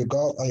saying, on your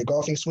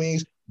golfing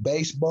swings,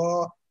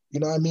 baseball, you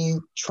know what I mean,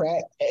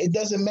 track. It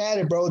doesn't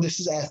matter, bro. This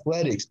is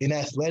athletics. In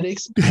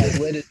athletics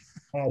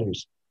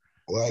matters.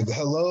 Like,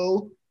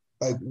 hello,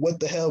 like what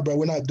the hell, bro?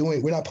 We're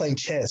not playing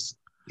chess.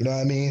 You know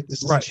what I mean?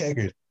 This is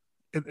checkers.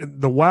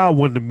 The wild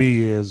one to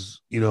me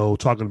is,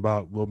 talking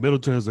about, well,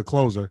 Middleton is a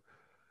closer.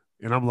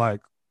 And I'm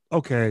like,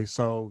 okay,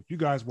 so you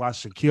guys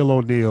watch Shaquille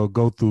O'Neal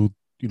go through,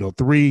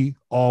 3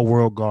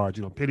 all-world guards.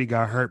 Penny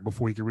got hurt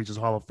before he could reach his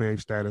Hall of Fame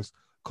status.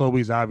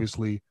 Kobe's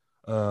obviously,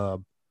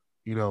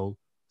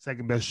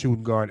 second best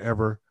shooting guard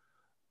ever.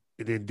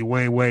 And then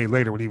Dwayne Wade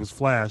later when he was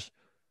Flash.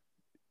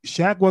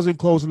 Shaq wasn't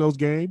closing those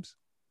games,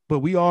 but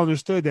we all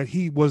understood that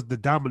he was the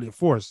dominant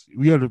force.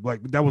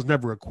 That was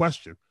never a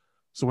question.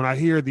 So when I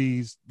hear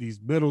these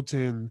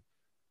Middleton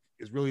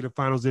is really the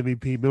Finals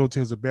MVP,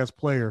 Middleton's the best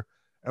player,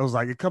 I was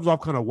like, it comes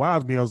off kind of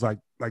wild to me. I was like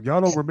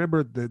y'all don't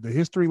remember the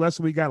history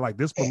lesson we got like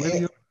this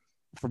millennium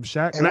from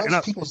Shaq?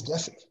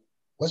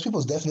 What's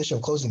people's definition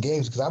of closing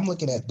games? Because I'm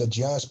looking at the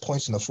Giannis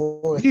points in the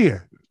fourth. Yeah.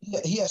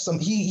 He has some.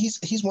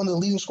 He's one of the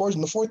leading scorers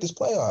in the fourth this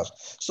playoffs.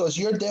 So it's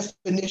your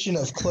definition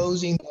of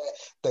closing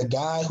the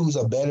guy who's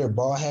a better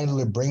ball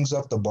handler brings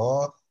up the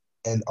ball,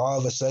 and all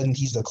of a sudden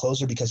he's the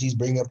closer because he's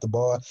bringing up the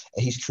ball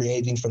and he's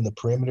creating from the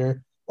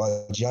perimeter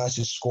while Giannis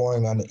is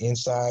scoring on the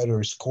inside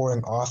or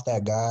scoring off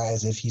that guy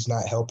as if he's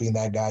not helping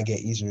that guy get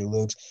easier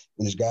looks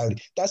with his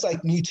gravity. That's like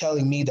you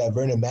telling me that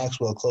Vernon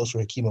Maxwell close for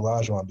Hakeem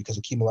Olajuwon because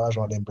Hakeem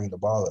Olajuwon didn't bring the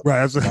ball up.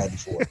 Right. In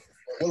 94.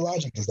 What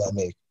logic does that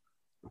make?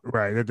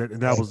 Right.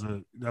 That was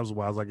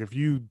why I was like, if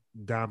you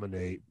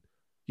dominate,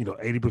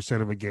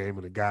 80% of a game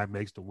and a guy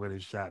makes the winning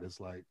shot, it's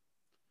like,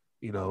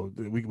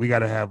 we got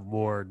to have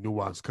more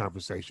nuanced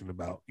conversation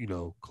about,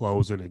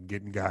 closing and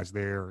getting guys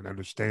there and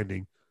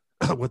understanding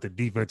what the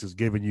defense is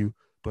giving you.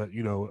 But,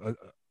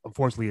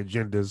 unfortunately,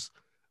 agendas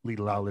lead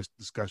a lot of this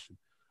discussion.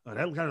 That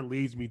kind of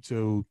leads me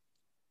to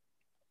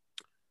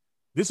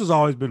this has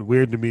always been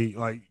weird to me.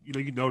 Like,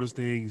 you notice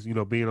things,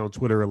 being on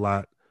Twitter a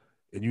lot,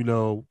 and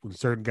when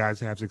certain guys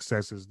have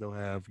successes, they'll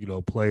have,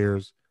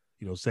 players,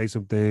 say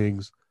some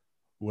things,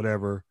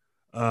 whatever.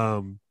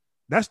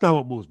 That's not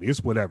what moves me.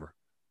 It's whatever.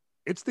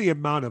 It's the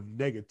amount of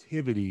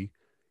negativity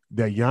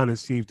that Giannis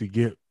seems to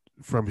get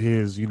from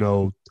his,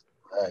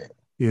 right.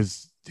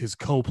 his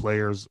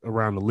co-players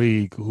around the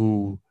league.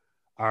 Who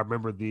I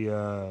remember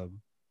the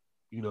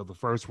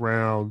first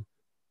round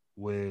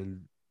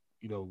when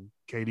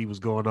KD was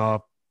going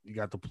off. You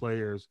got the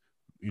players,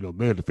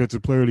 man,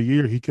 defensive player of the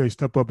year. He can't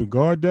step up and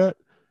guard that.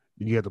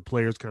 Then you had the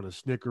players kind of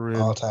snickering,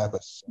 all type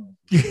of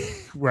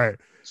right.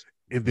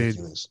 And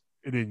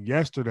then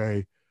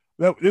yesterday,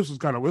 this was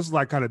kind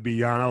of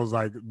beyond. I was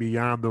like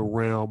beyond the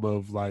realm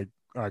of like,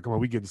 all right, come on,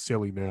 we getting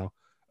silly now.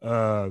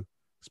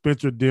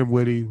 Spencer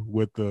Dinwiddie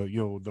with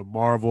the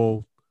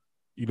Marvel,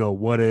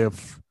 what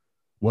if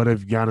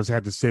Giannis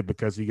had to sit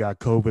because he got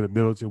COVID and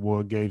Middleton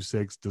won Game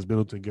 6? Does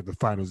Middleton get the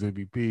Finals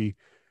MVP?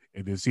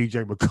 And then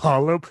CJ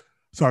McCollum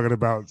talking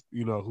about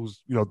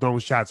who's throwing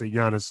shots at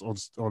Giannis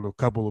on a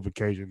couple of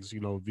occasions,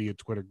 via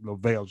Twitter,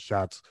 veiled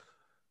shots,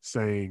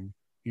 saying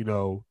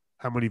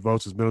how many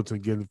votes is Middleton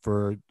getting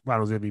for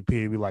Finals MVP?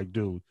 And be like,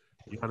 dude,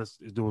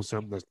 Giannis is doing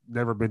something that's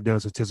never been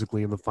done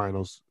statistically in the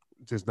Finals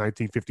since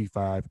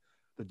 1955.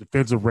 The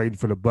defensive rating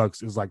for the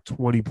Bucks is like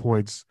 20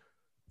 points,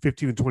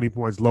 15 to 20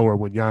 points lower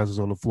when Giannis is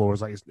on the floor.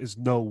 It's like it's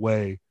no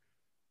way,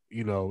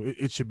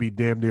 it should be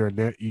damn near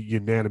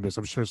unanimous.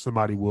 I'm sure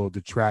somebody will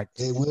detract.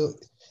 It will.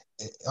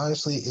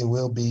 Honestly, it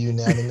will be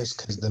unanimous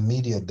because the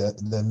media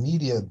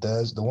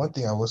does. The one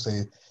thing I will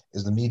say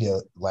is the media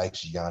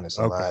likes Giannis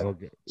a lot.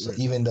 Okay. So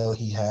even though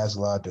he has a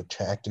lot of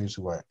detractors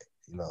who are,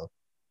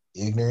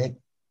 ignorant,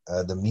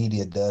 the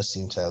media does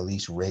seem to at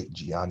least rate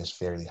Giannis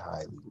fairly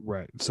highly.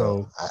 Right.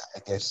 So I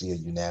guess see a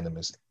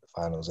unanimous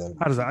Finals MVP.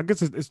 How does that? I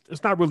guess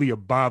it's not really a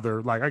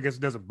bother. Like, I guess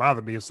it doesn't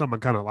bother me. If someone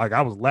kind of like,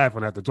 I was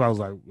laughing at the two. I was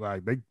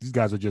like these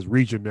guys are just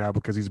reaching now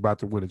because he's about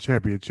to win a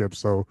championship.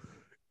 So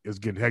it's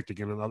getting hectic.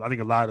 And I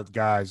think a lot of the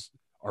guys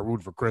are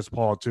rooting for Chris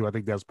Paul too. I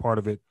think that's part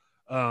of it.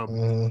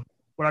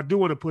 What I do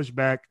want to push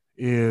back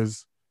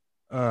is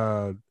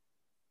I'll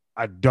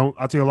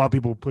tell you, a lot of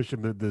people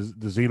pushing the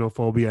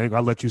xenophobia angle.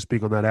 I'll let you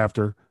speak on that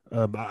after.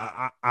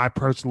 I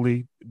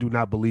personally do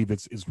not believe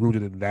it's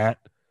rooted in that.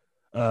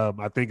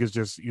 I think it's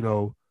just,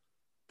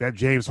 that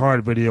James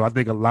Harden video. I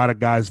think a lot of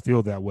guys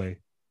feel that way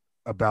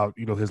about,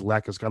 his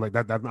lack of skill. Like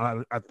that.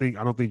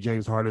 I don't think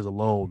James Harden is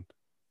alone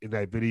in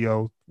that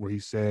video where he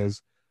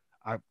says,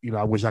 I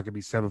wish I could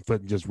be 7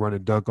 foot and just run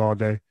and dunk all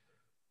day.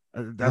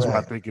 That's right.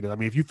 What I think it is. I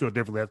mean, if you feel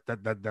differently,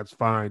 that's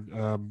fine.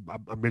 I'm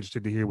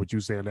interested to hear what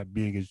you're saying. That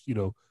being is,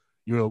 you're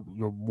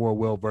more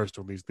well versed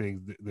on these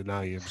things than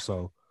I am.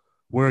 So,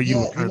 where are you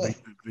with kind of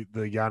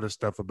the Giannis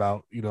stuff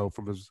about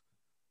from his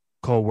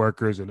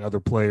co-workers and other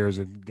players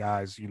and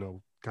guys,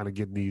 kind of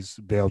getting these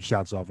bailed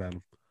shots off at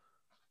him?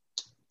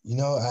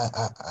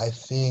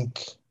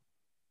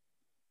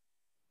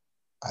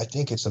 I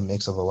think it's a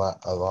mix of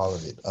all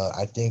of it.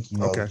 I think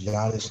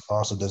Giannis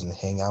also doesn't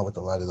hang out with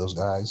a lot of those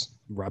guys.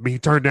 Right. I mean, he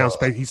turned down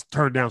Space. He's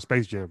turned down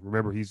Space Jam.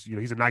 Remember, he's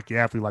a Nike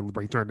athlete like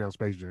LeBron. He turned down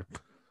Space Jam.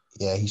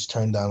 Yeah, he's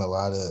turned down a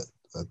lot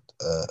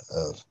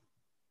of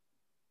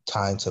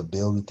time to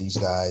build with these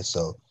guys.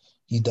 So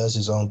he does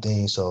his own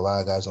thing. So a lot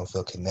of guys don't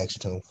feel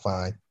connection to him.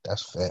 Fine,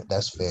 that's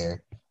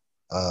fair.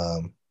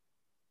 Giannis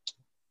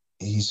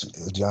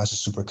is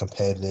super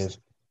competitive.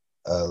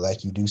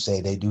 Like you do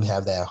say, they do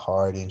have that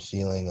Harden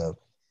feeling of,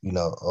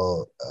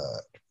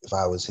 if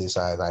I was his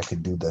size, I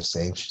could do the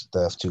same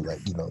stuff too.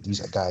 Like, these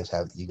guys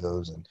have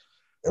egos and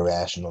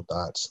irrational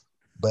thoughts.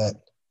 But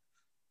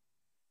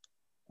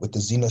with the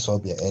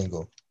xenophobia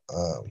angle,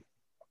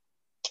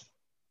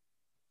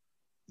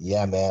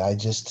 yeah, man,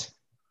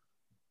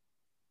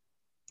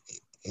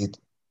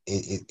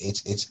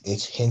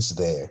 it's hints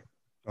there.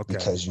 Okay.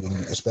 Because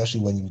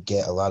especially when you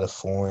get a lot of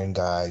foreign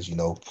guys,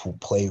 who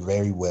play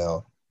very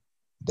well,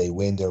 they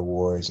win their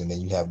awards, and then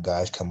you have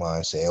guys come on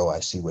and say, "Oh, I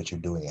see what you're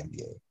doing,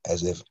 NBA,"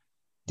 as if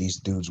these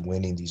dudes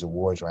winning these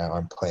awards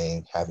aren't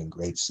playing, having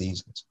great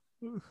seasons.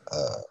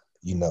 A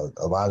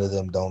lot of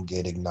them don't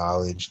get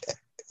acknowledged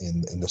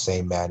in the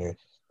same manner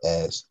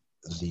as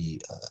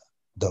the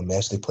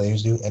domestic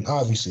players do, and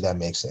obviously that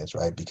makes sense,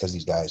 right? Because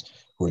these guys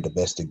who are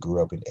domestic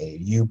grew up in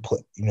AAU,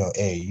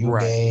 AAU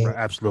game. Right,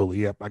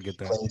 absolutely, yep, I get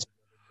that.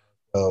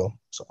 So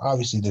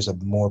obviously there's a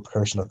more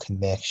personal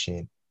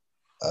connection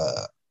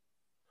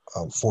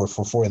for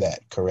that,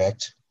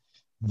 correct?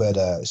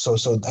 But so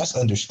that's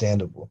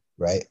understandable,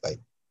 right? Like,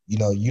 you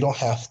don't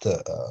have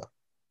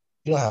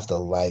to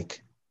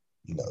like,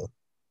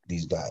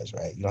 these guys,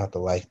 right? You don't have to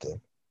like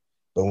them.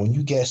 But when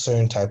you get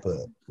certain type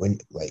of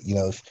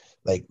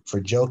like for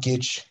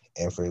Jokic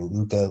and for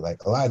Luka,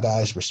 like a lot of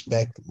guys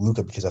respect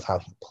Luka because of how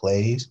he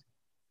plays.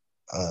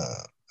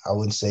 I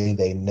wouldn't say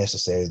they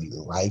necessarily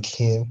like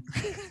him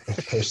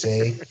per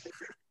se.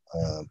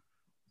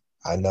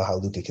 I know how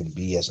Luka can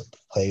be as a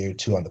player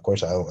too on the court.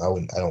 So I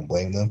don't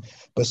blame them.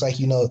 But it's like,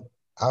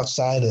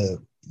 outside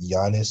of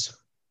Giannis,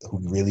 who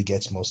really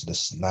gets most of the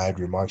snide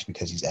remarks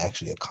because he's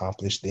actually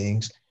accomplished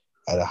things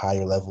at a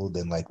higher level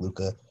than like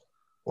Luka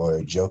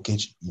or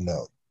Jokic, you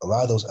know, a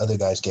lot of those other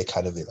guys get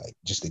kind of like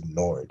just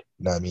ignored.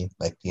 You know what I mean?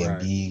 Like the Right.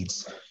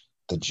 Embiids,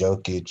 the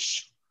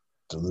Jokic,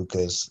 the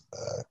Lukas,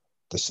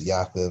 the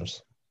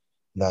Siakams.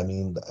 You know what I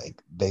mean?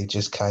 Like they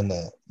just kind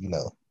of, you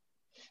know,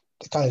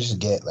 they kind of just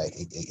get like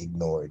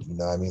ignored. You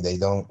know what I mean? They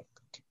don't,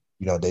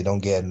 you know, they don't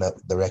get enough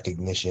the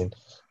recognition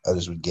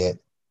others would get.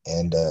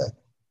 And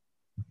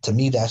to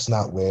me, that's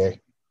not where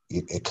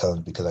it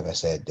comes because, like I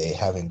said, they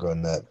haven't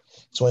grown up.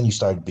 It's when you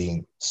start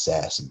being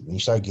sassy, when you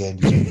start getting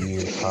these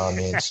weird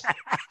comments.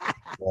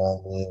 You know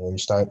what I mean? When you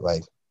start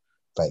like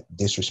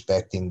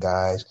disrespecting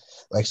guys,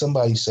 like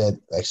somebody said,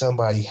 like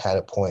somebody had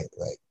a point,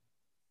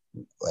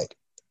 like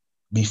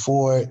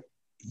before,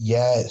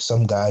 yeah,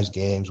 some guys'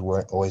 games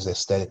weren't always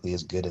aesthetically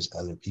as good as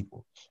other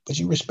people, but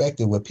you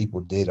respected what people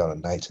did on a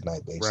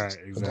night-to-night basis. Right,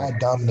 exactly. The guy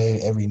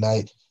dominated every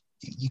night.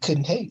 You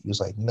couldn't hate. He was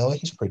like, you know what?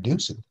 He's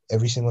producing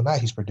every single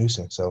night. He's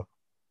producing, so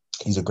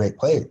he's a great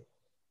player.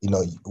 You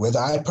know, whether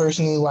I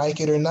personally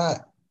like it or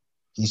not,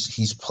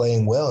 he's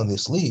playing well in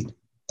this league.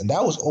 And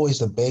that was always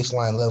the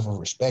baseline level of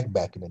respect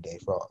back in the day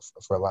for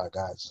a lot of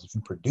guys. If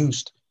you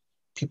produced,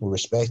 people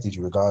respected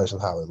you regardless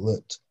of how it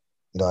looked.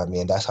 You know what I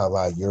mean? That's how a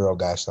lot of Euro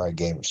guys started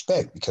gaining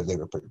respect because they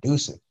were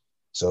producing.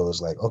 So it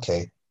was like,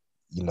 okay,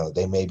 you know,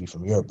 they may be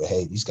from Europe, but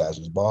hey, these guys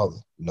was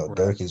balling. You know, right.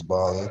 Dirk is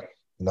balling.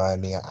 You know what I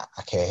mean?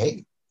 I can't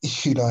hate.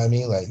 You know what I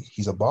mean? Like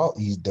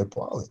they're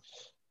balling.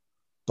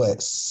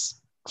 But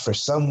for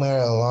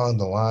somewhere along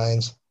the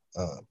lines,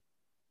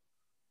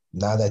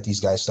 now that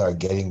these guys start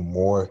getting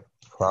more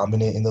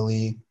prominent in the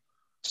league,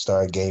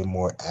 start getting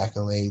more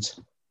accolades,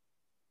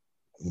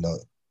 you know,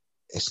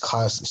 it's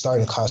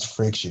starting to cause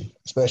friction,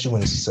 especially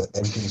when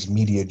everything's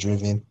media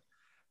driven.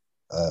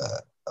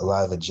 A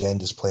lot of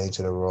agendas play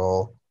into the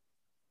role.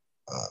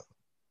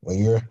 When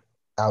you're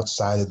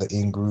outside of the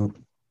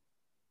in-group,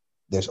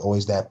 there's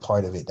always that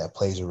part of it that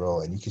plays a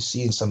role. And you can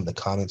see in some of the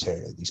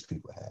commentary that these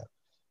people have.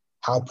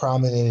 How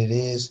prominent it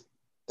is,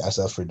 that's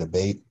up for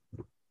debate.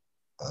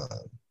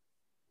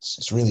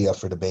 It's really up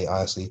for debate,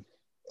 honestly.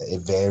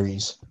 It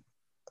varies,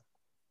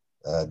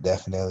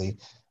 definitely.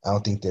 I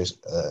don't think there's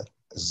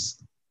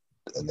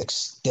an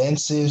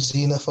extensive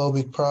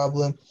xenophobic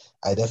problem.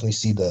 I definitely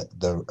see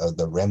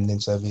the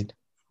remnants of it.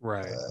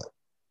 Right.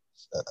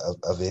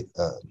 Of it.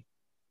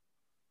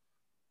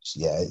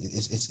 Yeah,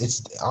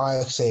 it's all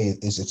I say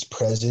is its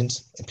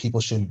presence, and people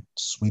shouldn't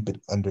sweep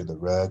it under the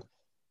rug.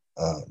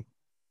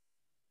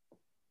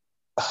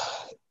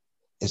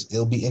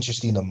 It'll be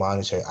interesting to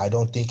monitor. I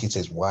don't think it's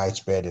as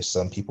widespread as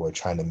some people are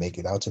trying to make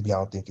it out to be. I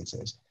don't think it's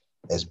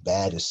as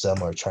bad as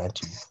some are trying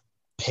to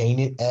paint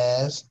it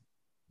as.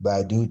 But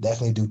I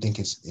definitely do think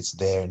it's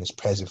there and it's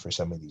present for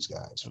some of these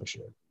guys for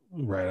sure.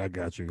 Right, I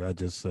got you. I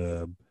just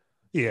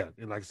yeah,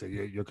 and like I said,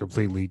 you're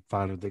completely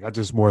fine with it. I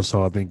just more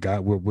so I think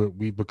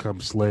we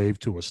become slave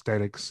to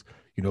aesthetics.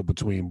 You know,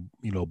 between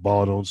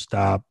ball don't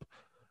stop.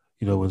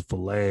 You know, with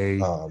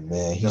Filet. Oh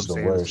man, he's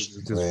the worst.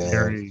 It's just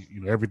very,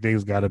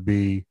 everything's got to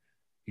be,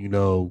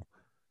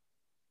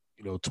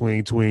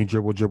 tween,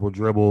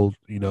 dribble,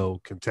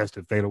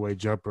 contested fadeaway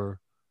jumper.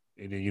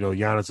 And then,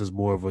 Giannis is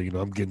more of a,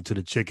 I'm getting to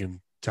the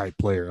chicken type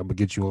player. I'm going to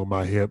get you on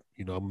my hip.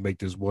 I'm going to make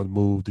this one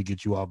move to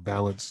get you off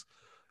balance.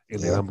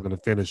 And then I'm going to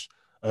finish.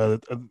 I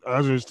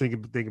was just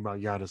thinking about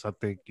Giannis. I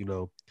think,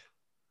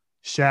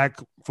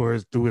 Shaq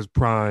through his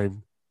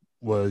prime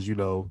was,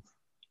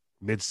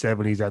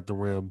 mid-70s at the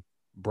rim.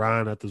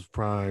 Brian at his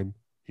prime,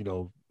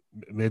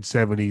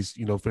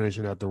 mid-70s,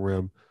 finishing at the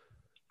rim.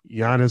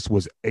 Giannis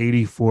was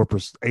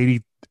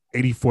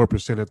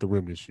 84% at the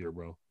rim this year,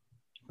 bro.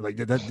 Like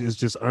that is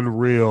just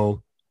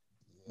unreal.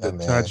 The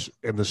touch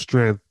and the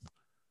strength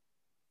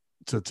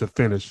to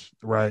finish,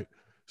 right?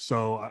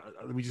 So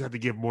we just have to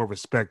give more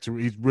respect to.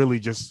 He's really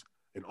just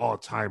an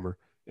all-timer,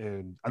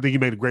 and I think he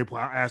made a great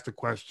point. I asked the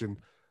question.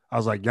 I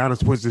was like,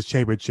 Giannis wins this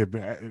championship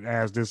and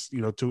adds this,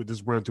 to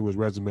this run to his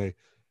resume.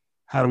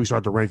 How do we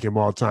start to rank him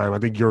all time? I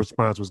think your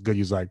response was good.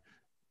 He's like,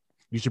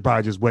 you should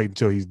probably just wait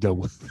until he's done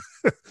with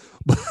it.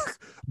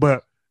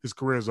 but his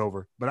career's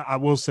over. But I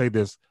will say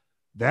this,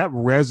 that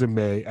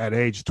resume at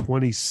age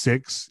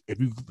 26, if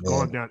you've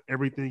gone down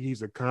everything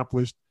he's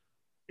accomplished,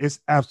 it's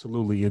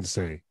absolutely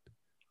insane.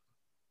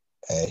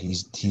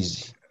 He's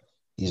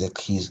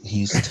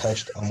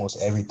touched almost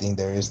everything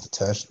there is to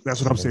touch.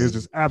 That's what I'm saying. It's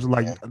just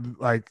absolutely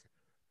like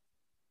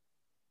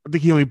I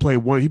think he only played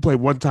one. He played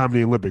one time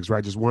in the Olympics,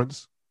 right? Just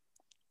once.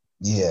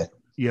 Yeah.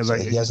 Yeah, so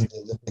like he hasn't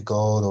been Olympic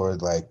gold or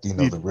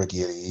the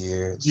rookie of the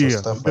year. So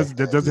stuff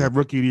that doesn't have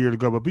rookie of the year to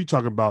go. But we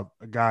talking about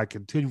a guy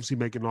continuously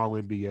making All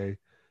NBA,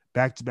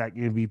 back-to-back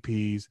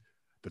MVPs,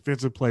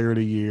 defensive player of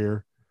the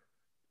year.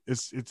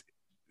 It's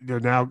they're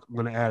now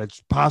going to add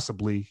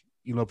possibly,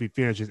 if he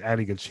finishes,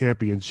 adding a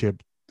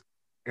championship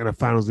and a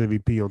Finals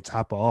MVP on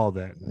top of all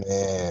that.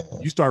 Man,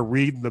 you start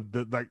reading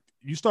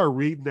you start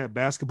reading that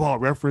basketball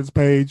reference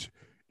page,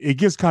 it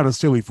gets kind of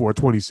silly for a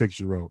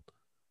 26-year-old.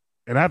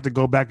 And I have to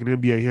go back in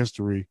NBA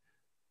history.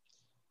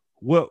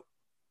 What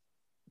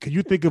can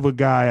you think of a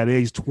guy at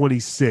age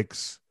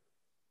 26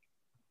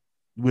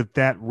 with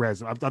that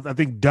resume. I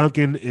think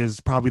Duncan is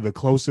probably the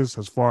closest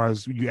as far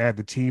as you add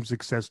the team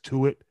success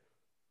to it.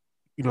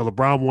 You know,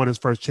 LeBron won his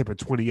first chip at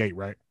 28,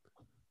 right?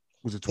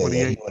 Was it 28?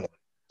 Yeah, he won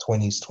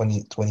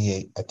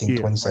 28, I think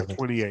 27. Right,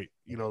 28.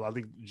 You know, I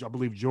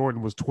believe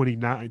Jordan was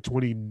 29,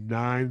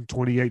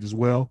 28 as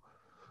well.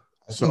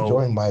 I think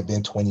Jordan might have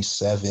been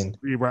 27.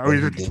 You're right.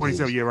 Oh,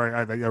 27. Yeah,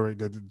 right. Right.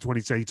 The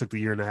 27. He took the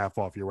year and a half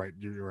off. You're right.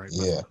 You're right.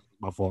 Yeah.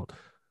 My fault.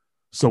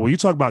 So when you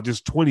talk about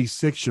just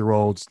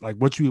 26-year-olds, like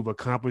what you've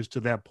accomplished to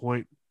that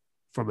point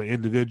from an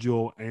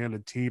individual and a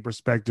team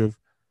perspective,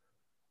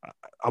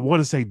 I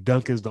want to say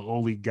Duncan's the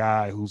only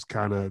guy who's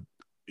kind of,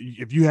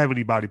 if you have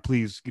anybody,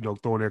 please, you know,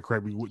 throw in there,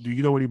 correct me. Do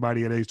you know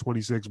anybody at age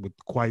 26 with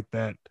quite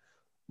that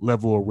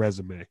level of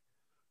resume?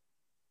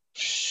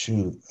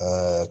 Shoot,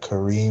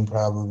 Kareem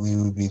probably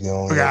would be the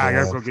only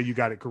one. Okay, you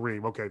got it,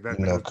 Kareem. Okay,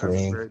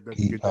 Kareem,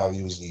 he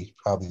probably was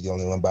probably the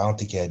only one, but I don't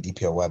think he had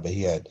DPOY, but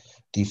he had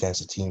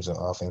defensive teams and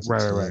offensive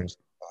teams.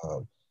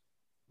 Right.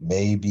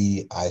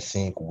 Maybe I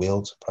think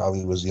Wilt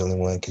probably was the only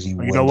one because he.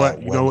 You know what?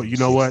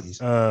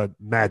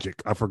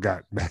 Magic. I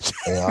forgot Magic.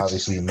 And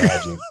obviously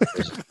Magic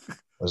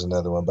was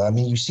another one, but I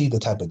mean, you see the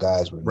type of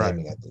guys we're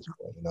naming at this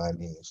point. You know what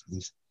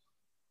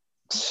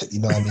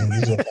I mean?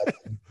 These are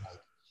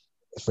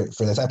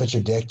for the type of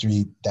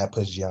trajectory that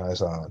puts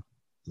Giannis on.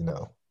 You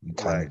know, you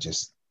kind of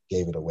just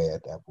gave it away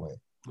at that point.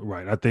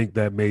 Right. I think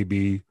that may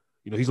be.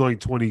 You know, he's only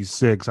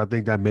 26. I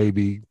think that may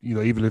be, you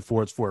know, even if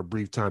it's for a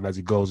brief time as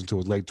he goes into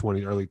his late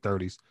 20s, early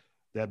 30s,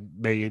 that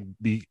may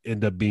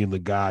end up being the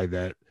guy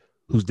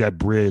who's that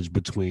bridge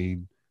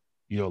between,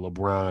 you know,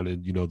 LeBron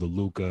and, you know, the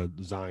Luka,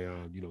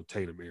 Zion, you know,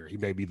 Tatum era. He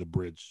may be the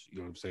bridge, you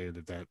know what I'm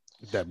saying,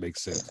 if that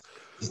makes sense.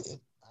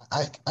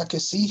 I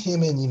could see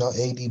him and, you know,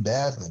 AD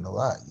battling a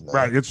lot. You know?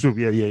 Right, it's true.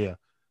 Yeah.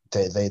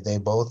 They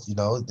both, you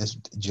know, this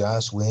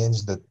Josh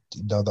wins the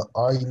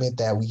argument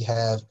that we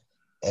have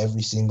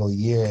every single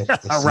year,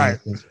 right.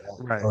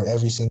 Or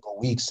every single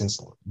week since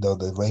the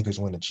Lakers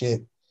win the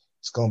chip,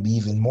 it's going to be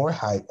even more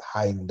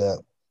heightened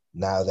up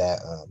now that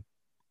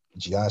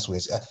Giannis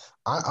wins.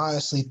 I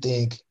honestly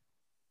think,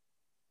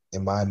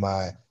 in my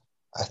mind,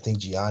 I think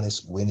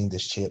Giannis winning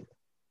this chip,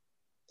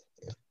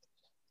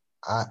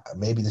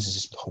 maybe this is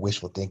just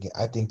wishful thinking,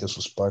 I think this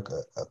will spark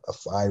a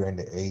fire in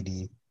the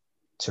AD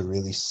to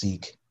really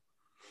seek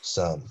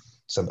some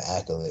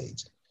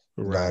accolades.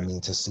 You know what I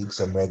mean? To seek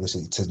some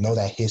regularity, to know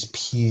that his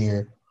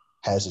peer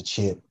has a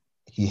chip,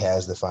 he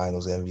has the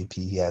Finals MVP,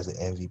 he has the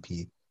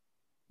MVP.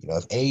 You know,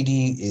 if AD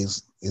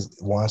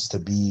wants to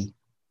be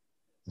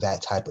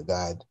that type of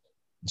guy,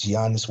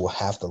 Giannis will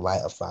have to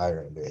light a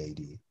fire under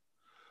AD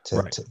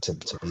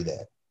to be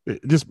that.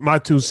 Just my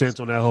 2 cents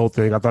on that whole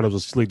thing. I thought it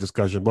was a sleek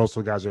discussion. Both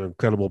of the guys are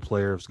incredible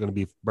players, going to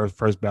be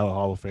first ballot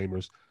Hall of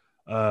Famers.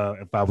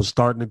 If I was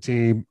starting a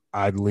team,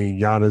 I'd lean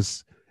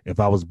Giannis. If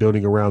I was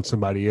building around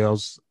somebody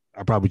else,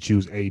 I'd probably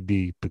choose AD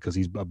because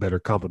he's a better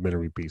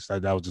complementary piece.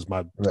 That was just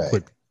my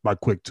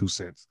quick 2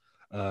 cents.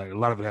 A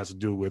lot of it has to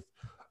do with,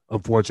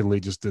 unfortunately,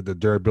 just the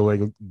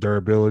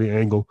durability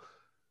angle.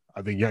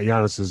 I think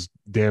Giannis is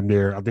damn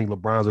near. I think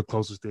LeBron's the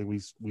closest thing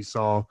we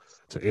saw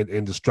to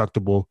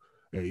indestructible.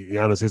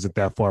 Giannis isn't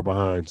that far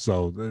behind,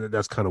 so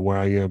that's kind of where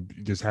I am.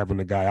 Just having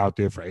a guy out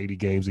there for 80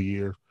 games a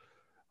year,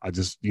 I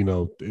just, you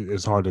know,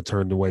 it's hard to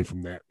turn away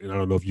from that. And I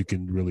don't know if you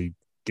can really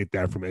get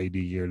that from AD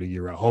year in and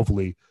year out.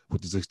 Hopefully,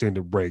 with this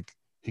extended break,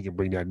 he can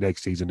bring that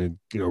next season and,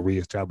 you know,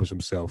 reestablish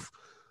himself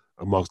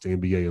amongst the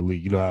NBA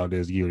elite. You know how it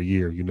is year to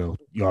year. You know,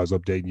 you're always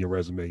updating your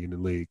resume in the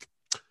league.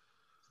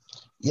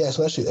 Yeah,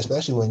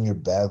 especially when you're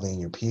battling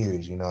your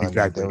peers. You know,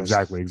 exactly.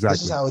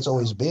 This is how it's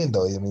always been,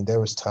 though. I mean, there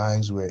was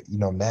times where, you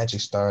know,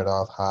 Magic started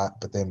off hot,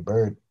 but then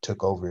Bird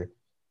took over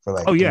for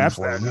like 4 years.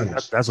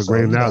 That's a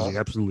great analogy.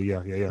 Absolutely,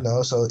 yeah. You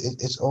know, so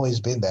it's always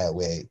been that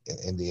way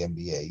in the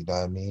NBA. You know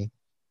what I mean?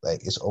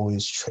 Like it's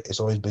always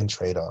been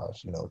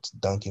trade-offs. You know,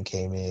 Duncan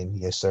came in,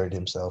 he asserted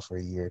himself for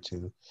a year or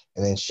two,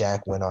 and then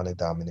Shaq went on a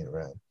dominant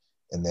run.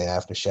 And then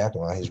after Shaq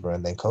went on his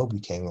run, then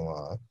Kobe came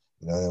along.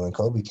 You know, then when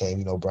Kobe came,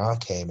 you know, Bron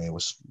came and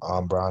was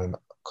on Bron and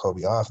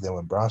Kobe off. Then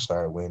when Bron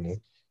started winning,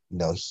 you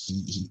know,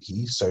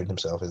 he asserted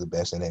himself as the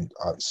best. And then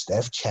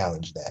Steph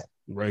challenged that.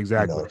 Right,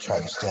 exactly. You know,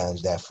 tried to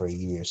challenge that for a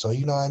year. So,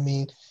 you know what I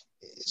mean?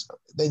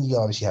 Then you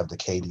obviously have the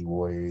KD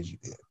Warriors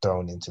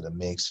thrown into the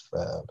mix.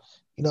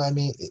 You know what I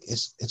mean?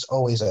 It's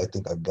always, I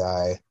think, a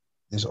guy.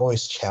 There's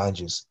always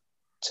challenges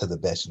to the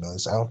best. You know,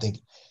 I don't think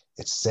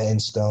it's set in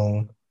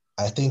stone.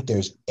 I think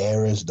there's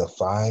eras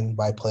defined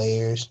by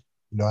players.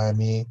 You know what I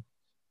mean?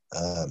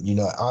 You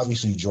know,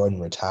 obviously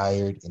Jordan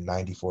retired in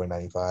 94 and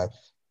 95,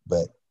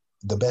 but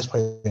the best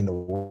player in the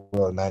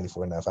world in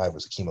 94 and 95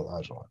 was Hakeem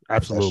Olajuwon.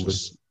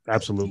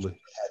 Absolutely. He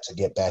had to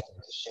get back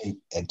into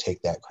shape and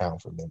take that crown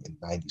from him in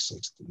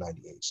 96 to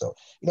 98. So,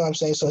 you know what I'm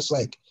saying? So it's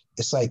like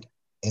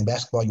in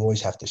basketball, you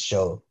always have to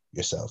show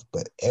yourself,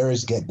 but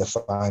eras get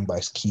defined by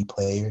key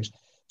players.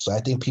 So I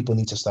think people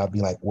need to stop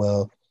being like,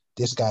 well,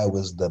 this guy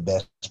was the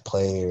best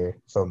player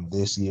from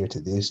this year to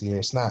this year.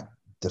 It's not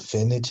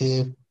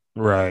definitive.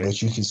 Right.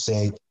 But you can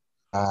say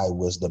I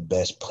was the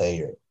best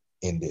player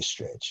in this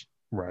stretch.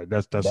 Right.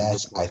 That's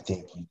I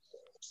think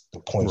the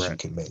points you Right.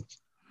 can make.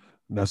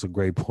 That's a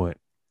great point.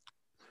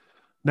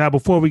 Now,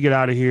 before we get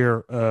out of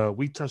here,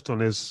 we touched on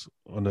this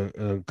on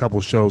a couple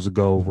shows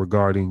ago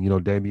regarding,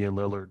 Damian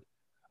Lillard.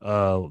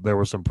 There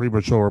were some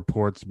premature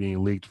reports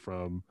being leaked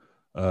from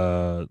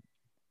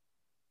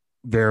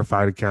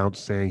verified accounts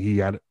saying he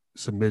had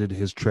submitted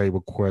his trade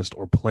request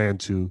or planned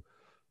to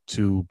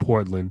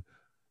Portland.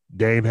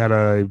 Dame had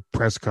a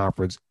press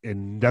conference,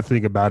 and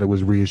nothing about it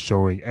was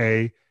reassuring.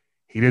 A,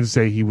 he didn't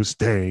say he was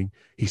staying.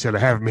 He said, I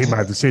haven't made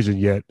my decision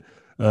yet.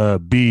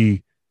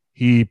 B,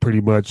 he pretty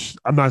much,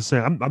 I'm not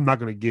saying, I'm not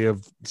going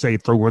to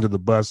throw under the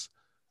bus.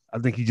 I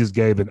think he just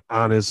gave an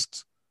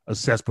honest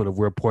assessment of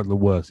where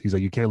Portland was. He's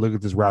like, you can't look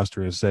at this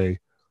roster and say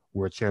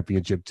we're a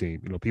championship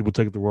team. People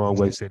took it the wrong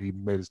way, said he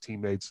made his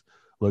teammates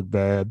look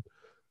bad.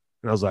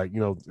 And I was like,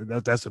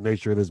 that's the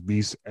nature of this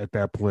beast at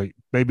that point.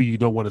 Maybe you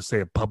don't want to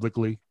say it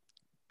publicly,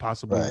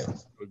 possibly Right.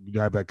 you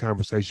have that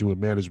conversation with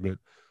management,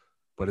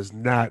 but it's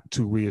not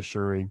too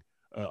reassuring.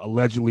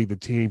 Allegedly, the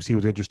teams he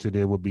was interested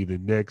in would be the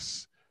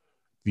Knicks,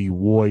 the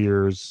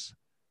Warriors,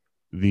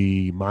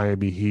 the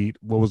Miami Heat.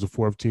 What was the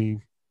fourth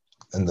team?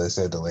 And they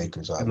said the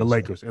Lakers, obviously. And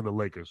the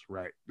Lakers,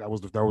 right? That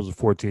was the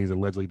four teams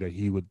allegedly that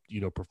he would,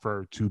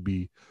 prefer to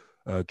be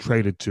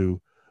traded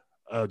to.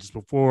 Just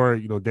before,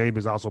 Dame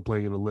is also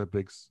playing in the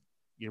Olympics,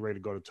 getting ready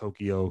to go to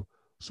Tokyo.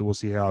 So we'll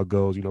see how it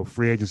goes.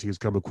 Free agency is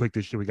coming quick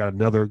this year. We got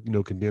another,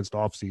 condensed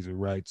offseason,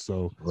 right?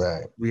 So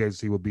free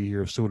agency will be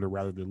here sooner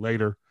rather than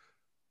later.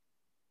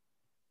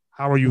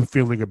 How are you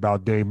feeling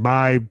about Dame?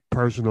 My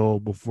personal,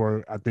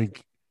 before I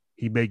think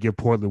he may give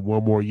Portland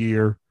one more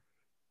year.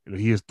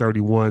 He is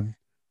 31.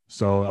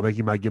 So I think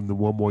he might give him the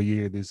one more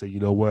year and then say, you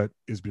know what,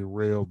 it's been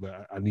real,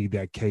 but I need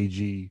that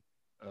KG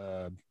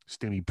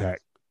stimmy pack.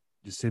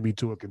 Just send me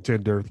to a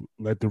contender,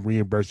 let them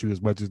reimburse you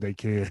as much as they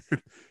can,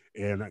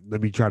 and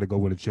let me try to go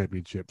win a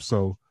championship.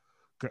 So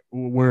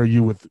where are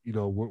you with,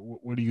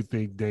 where do you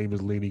think Dame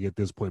is leaning at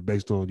this point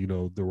based on,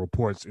 the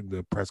reports in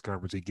the press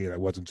conference he gave that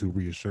wasn't too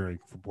reassuring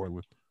for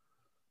Portland?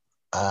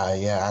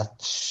 I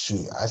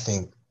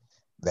think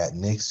that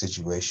Knicks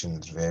situation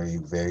is very,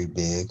 very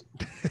big.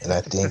 And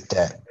I think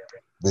that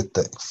with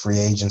the free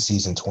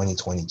agencies in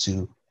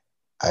 2022,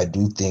 I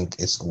do think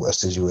it's a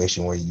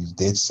situation where you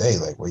did say,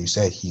 like where you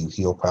said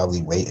he'll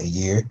probably wait a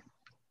year,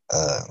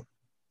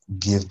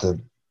 give the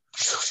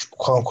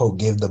quote unquote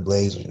give the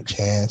Blazers a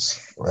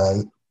chance,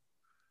 right?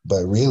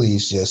 But really,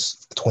 it's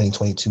just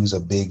 2022 is a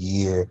big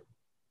year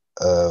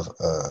of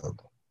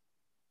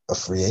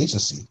free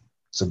agency.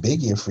 It's a big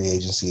year of free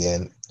agency,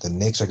 and the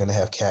Knicks are going to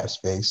have cap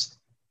space.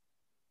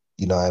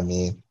 You know what I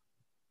mean?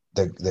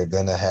 They're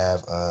going to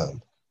have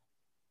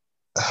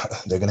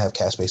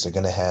cap space. They're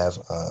going to have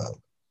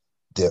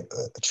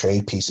the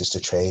trade pieces to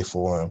trade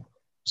for him.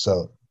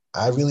 So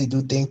I really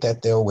do think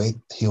that he'll wait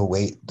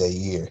the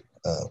year.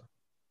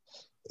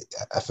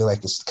 I feel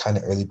like it's kind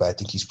of early, but I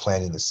think he's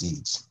planting the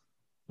seeds.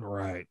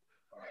 Right.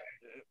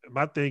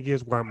 My thing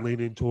is where I'm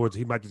leaning towards,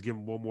 he might just give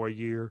him one more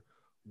year.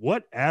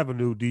 What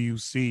avenue do you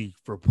see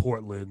for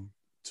Portland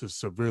to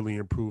severely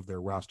improve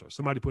their roster?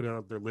 Somebody put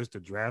out their list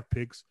of draft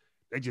picks.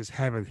 They just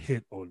haven't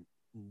hit on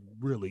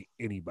really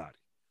anybody.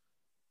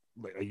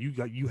 Like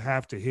you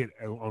have to hit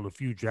on a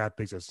few draft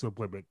picks at some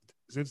point, but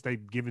since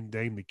they've given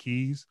Dame the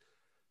keys,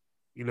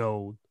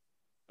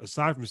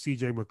 aside from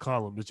CJ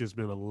McCollum, it's just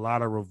been a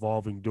lot of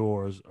revolving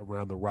doors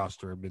around the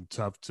roster and been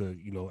tough to,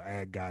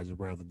 add guys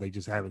around them. They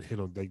just haven't hit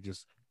on, they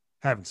just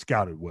haven't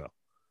scouted well.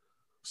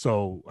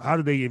 So how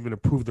do they even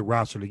improve the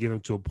roster to get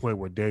them to a point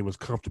where Dame was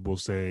comfortable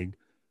saying,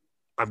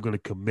 I'm going to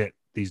commit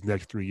these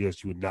next 3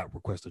 years, you would not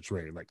request a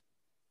trade? Like,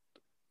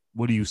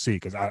 what do you see?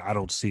 Because I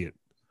don't see it.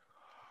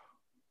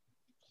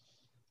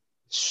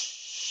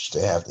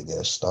 They have to get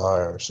a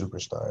star or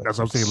superstar. That's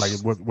what I'm saying.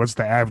 Like, what's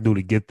the avenue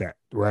to get that,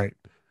 right?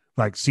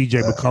 Like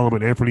CJ McCollum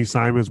and Anthony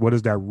Simons, what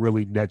does that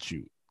really net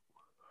you?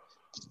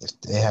 If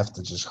they have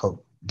to just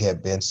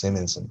get Ben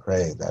Simmons and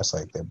pray, that's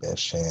like their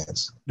best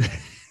chance.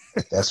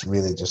 That's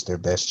really just their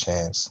best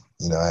chance.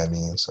 You know what I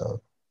mean?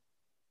 So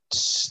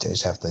they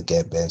just have to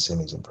get Ben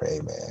Simmons and pray,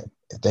 man.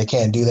 If they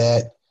can't do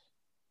that,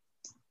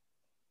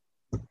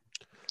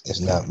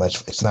 it's not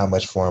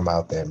much for him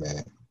out there,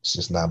 man. It's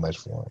just not much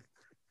for him.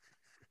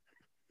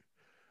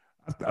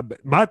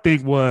 My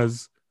thing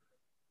was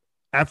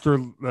after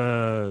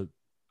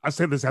I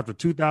said this after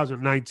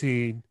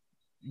 2019,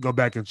 go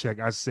back and check.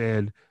 I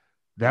said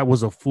that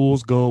was a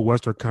fool's gold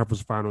Western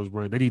Conference Finals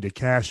run. They need to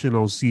cash in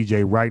on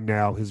CJ right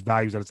now. His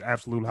value's at its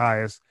absolute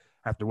highest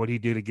after what he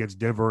did against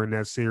Denver in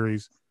that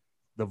series.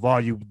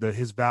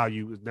 His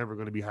value is never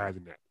going to be higher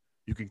than that.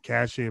 You can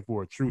cash in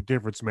for a true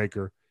difference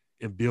maker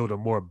and build a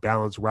more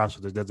balanced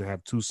roster that doesn't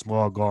have two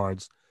small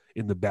guards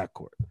in the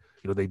backcourt.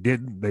 They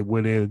didn't. They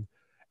went in.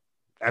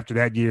 After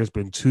that year, it's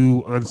been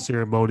two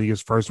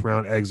unceremonious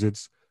first-round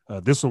exits.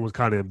 This one was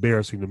kind of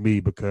embarrassing to me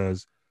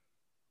because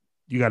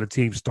you got a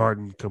team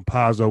starting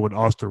Campazzo and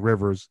Austin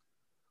Rivers,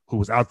 who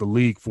was out the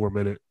league for a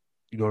minute.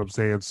 You know what I'm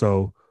saying?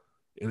 So,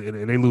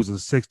 and they losing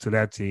 6 to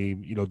that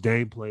team.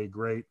 Dame played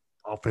great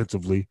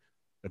offensively,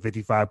 a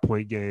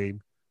 55-point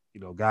game.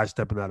 Guys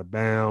stepping out of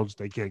bounds.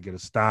 They can't get a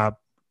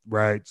stop.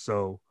 right?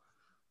 So,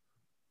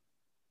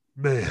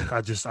 man,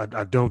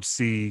 I don't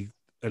see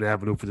an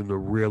avenue for them to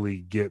really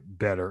get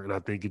better. And I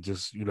think it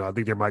just, I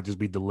think there might just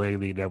be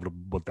delaying the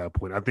inevitable at that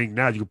point. I think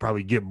now you could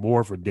probably get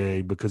more for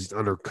Dame because he's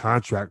under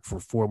contract for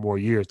 4 more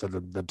years. The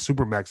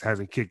Supermax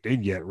hasn't kicked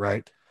in yet,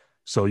 right?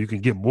 So you can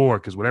get more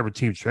because whatever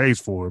team trades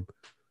for him,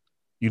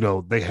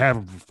 they have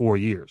him for 4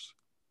 years.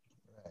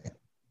 Right.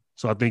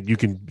 So I think you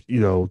can,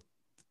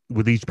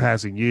 with each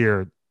passing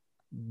year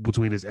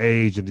between his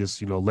age and just,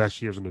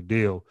 less years in the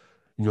deal,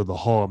 the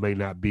haul may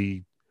not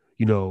be,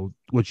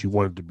 what you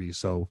want it to be.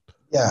 So,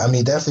 yeah, I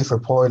mean, definitely for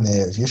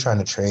Portland, if you're trying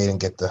to trade and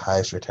get the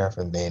highest return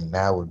from Dame,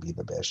 now would be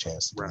the best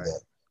chance to do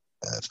that.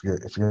 If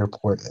you're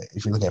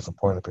looking at from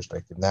Portland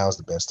perspective, now is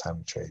the best time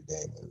to trade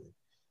Dame.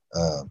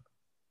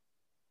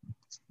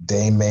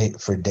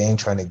 Dame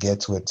trying to get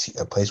to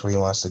a place where he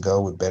wants to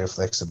go with better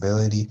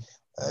flexibility,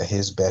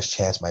 his best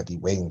chance might be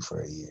waiting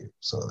for a year.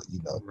 So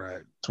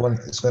right.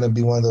 It's going to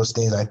be one of those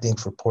things. I think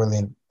for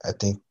Portland, I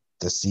think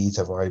the seeds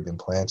have already been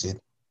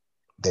planted.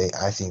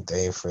 I think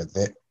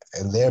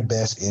in their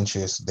best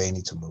interest, they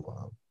need to move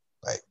on.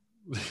 Like,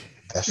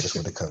 that's just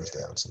what it comes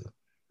down to.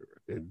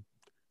 And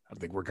I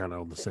think we're kind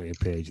of on the same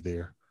page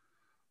there.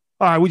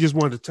 All right, we just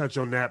wanted to touch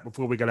on that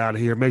before we got out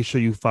of here. Make sure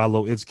you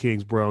follow It's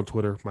Kingsborough on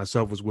Twitter,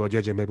 myself as well,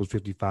 JJ Maples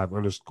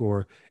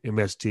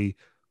 55_MST.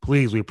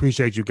 Please, we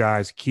appreciate you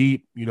guys.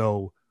 Keep,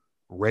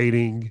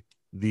 rating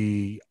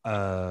the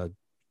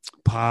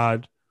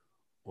pod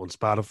on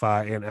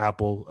Spotify and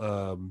Apple.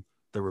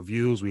 The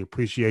reviews, we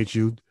appreciate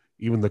you.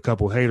 Even the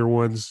couple hater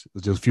ones,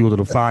 it's just fuel to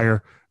the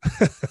fire.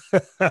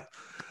 Hey,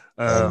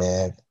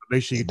 man.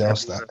 Make sure you don't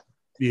stop.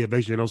 Yeah,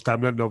 make sure you don't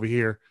stop nothing over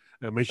here.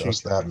 Make sure don't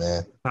stop,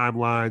 man.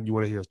 Timeline. You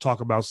want to hear us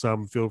talk about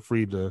something? Feel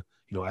free to,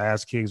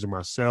 ask Kings or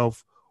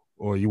myself,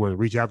 or you want to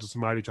reach out to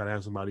somebody, try to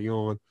have somebody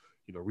on.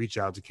 Reach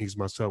out to Kings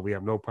myself. We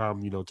have no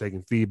problem,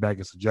 taking feedback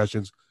and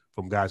suggestions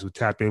from guys who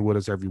tap in with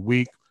us every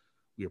week.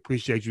 We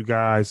appreciate you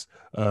guys.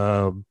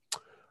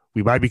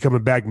 We might be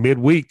coming back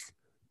midweek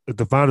if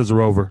the finals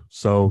are over.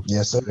 So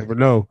yes, sir. You never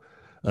know.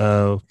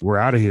 We're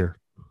out of here.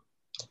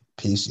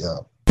 Peace,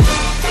 y'all.